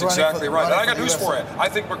Tillis. That's exactly right. And I got news for you. I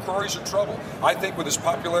think McCrory's in trouble. I think with his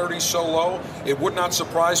popularity so low, it would not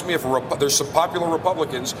surprise me if there's some popular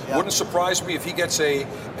Republicans. Yep. Wouldn't surprise me if he gets a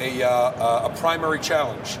primary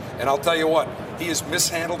challenge. And I'll tell you what, he has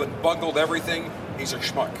mishandled and bungled everything. He's a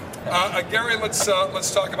schmuck. Gary, let's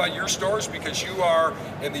talk about your stores, because you are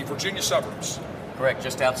in the Virginia suburbs. Correct,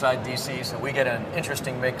 just outside D.C., so we get an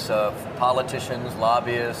interesting mix of politicians,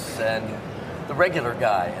 lobbyists, and the regular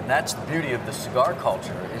guy. And that's the beauty of the cigar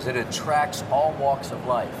culture, is it attracts all walks of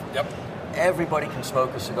life. Yep. Everybody can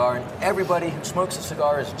smoke a cigar, and everybody who smokes a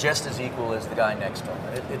cigar is just as equal as the guy next to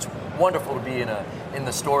him. It's wonderful to be in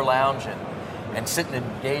the store lounge and sit and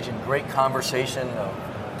engage in great conversation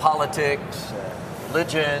of politics,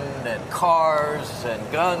 religion and cars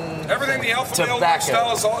and guns. Everything and the alpha male tobacco.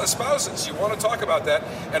 lifestyle espouses. You want to talk about that.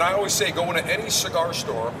 And I always say go into any cigar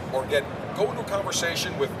store or go into a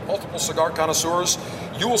conversation with multiple cigar connoisseurs.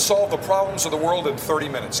 You will solve the problems of the world in 30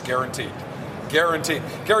 minutes, guaranteed. Guaranteed.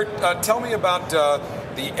 Gary, tell me about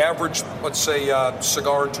the average, let's say,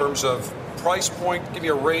 cigar in terms of price point. Give me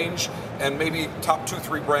a range and maybe top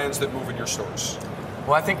 2-3 brands that move in your stores.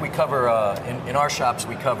 Well, I think we cover, in our shops,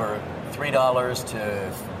 we cover $3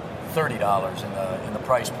 to $30 in the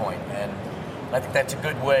price point. And I think that's a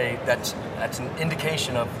good way, that's an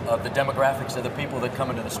indication of the demographics of the people that come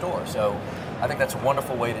into the store. So I think that's a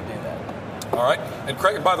wonderful way to do that. All right. And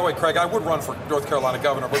Craig, by the way, Craig, I would run for North Carolina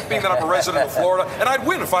governor, but being that I'm a resident of Florida, and I'd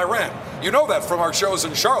win if I ran. You know that from our shows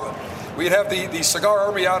in Charlotte. We'd have the cigar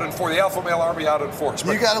army out in force, the alpha male army out in force.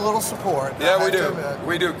 You got a little support. Yeah, we do.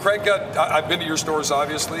 We do. Craig, I've been to your stores,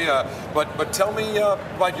 obviously, but tell me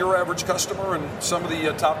about your average customer and some of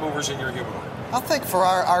the top movers in your humidor. I think for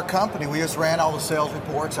our company, we just ran all the sales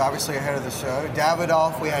reports, obviously ahead of the show.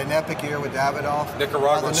 Davidoff, we had an epic year with Davidoff.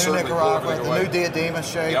 Nicaragua, the new Nicaragua, the new Diadema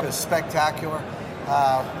shape is spectacular.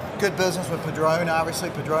 Good business with Padron, obviously.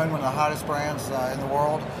 Padron, one of the hottest brands in the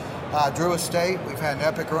world. Drew Estate, we've had an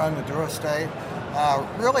epic run with Drew Estate.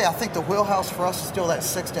 Really, I think the wheelhouse for us is still that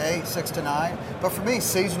 6 to 8, 6 to 9. But for me,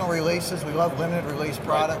 seasonal releases, we love limited release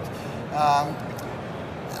product.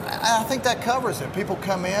 I think that covers it. People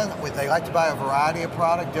come in, they like to buy a variety of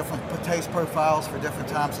product, different taste profiles for different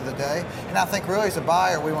times of the day. And I think really as a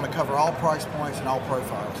buyer, we want to cover all price points and all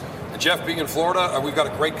profiles. Jeff, being in Florida, we've got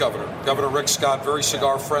a great governor. Governor Rick Scott, very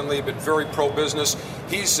cigar-friendly, but very pro-business.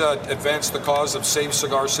 He's advanced the cause of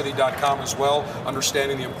SaveCigarCity.com as well,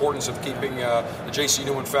 understanding the importance of keeping the J.C.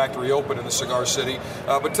 Newman factory open in the Cigar City.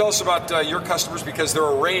 But tell us about your customers, because they're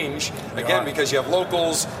a range, again, because you have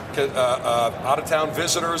locals, out-of-town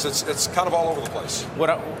visitors. It's kind of all over the place.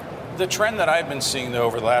 The trend that I've been seeing, though,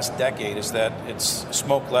 over the last decade is that it's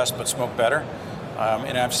smoke less but smoke better.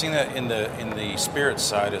 And I've seen that in the spirits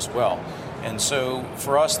side as well. And so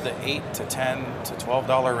for us, the $8 to $10 to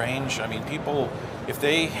 $12 range, I mean, people, if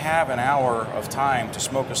they have an hour of time to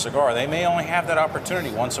smoke a cigar, they may only have that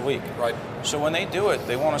opportunity once a week. Right. So when they do it,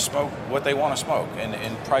 they want to smoke what they want to smoke,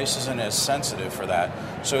 and price isn't as sensitive for that.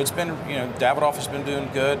 So it's been, Davidoff has been doing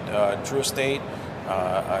good, Drew Estate.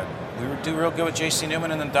 We do real good with J.C. Newman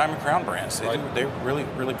and the Diamond Crown brands. They really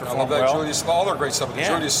perform I love that. well. Julius, all their great stuff. The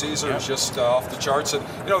Julius Caesar is just off the charts. And,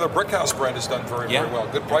 the Brickhouse brand has done very well.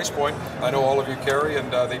 Good price point. I know all of you carry,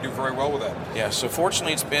 and they do very well with that. Yeah, so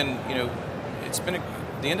fortunately it's been,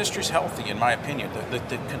 the industry's healthy, in my opinion.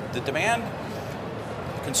 The demand,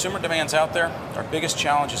 consumer demand's out there. Our biggest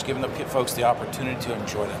challenge is giving the folks the opportunity to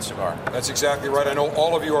enjoy that cigar. That's exactly right. I know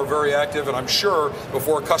all of you are very active, and I'm sure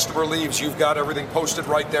before a customer leaves, you've got everything posted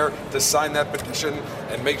right there to sign that petition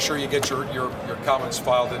and make sure you get your comments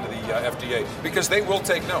filed into the FDA, because they will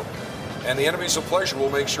take note. And the Enemies of Pleasure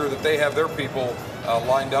will make sure that they have their people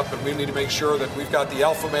lined up, and we need to make sure that we've got the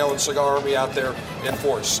alpha male and cigar army out there in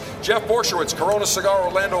force. Jeff Borshowitz, Corona Cigar,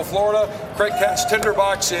 Orlando, Florida. Craig Katz,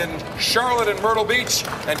 Tinderbox in Charlotte and Myrtle Beach.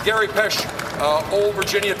 And Gary Pesch, Old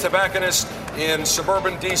Virginia tobacconist in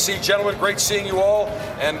suburban D.C. Gentlemen, great seeing you all.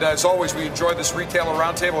 And as always, we enjoyed this retailer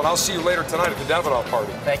roundtable, and I'll see you later tonight at the Davidoff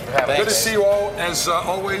party. Thank you for having us. Good to see you all, as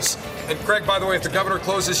always. And Craig, by the way, if the governor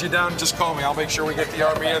closes you down, just call me. I'll make sure we get the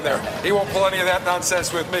Army in there. He won't pull any of that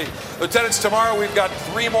nonsense with me. Lieutenants, tomorrow we've got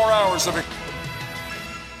 3 more hours of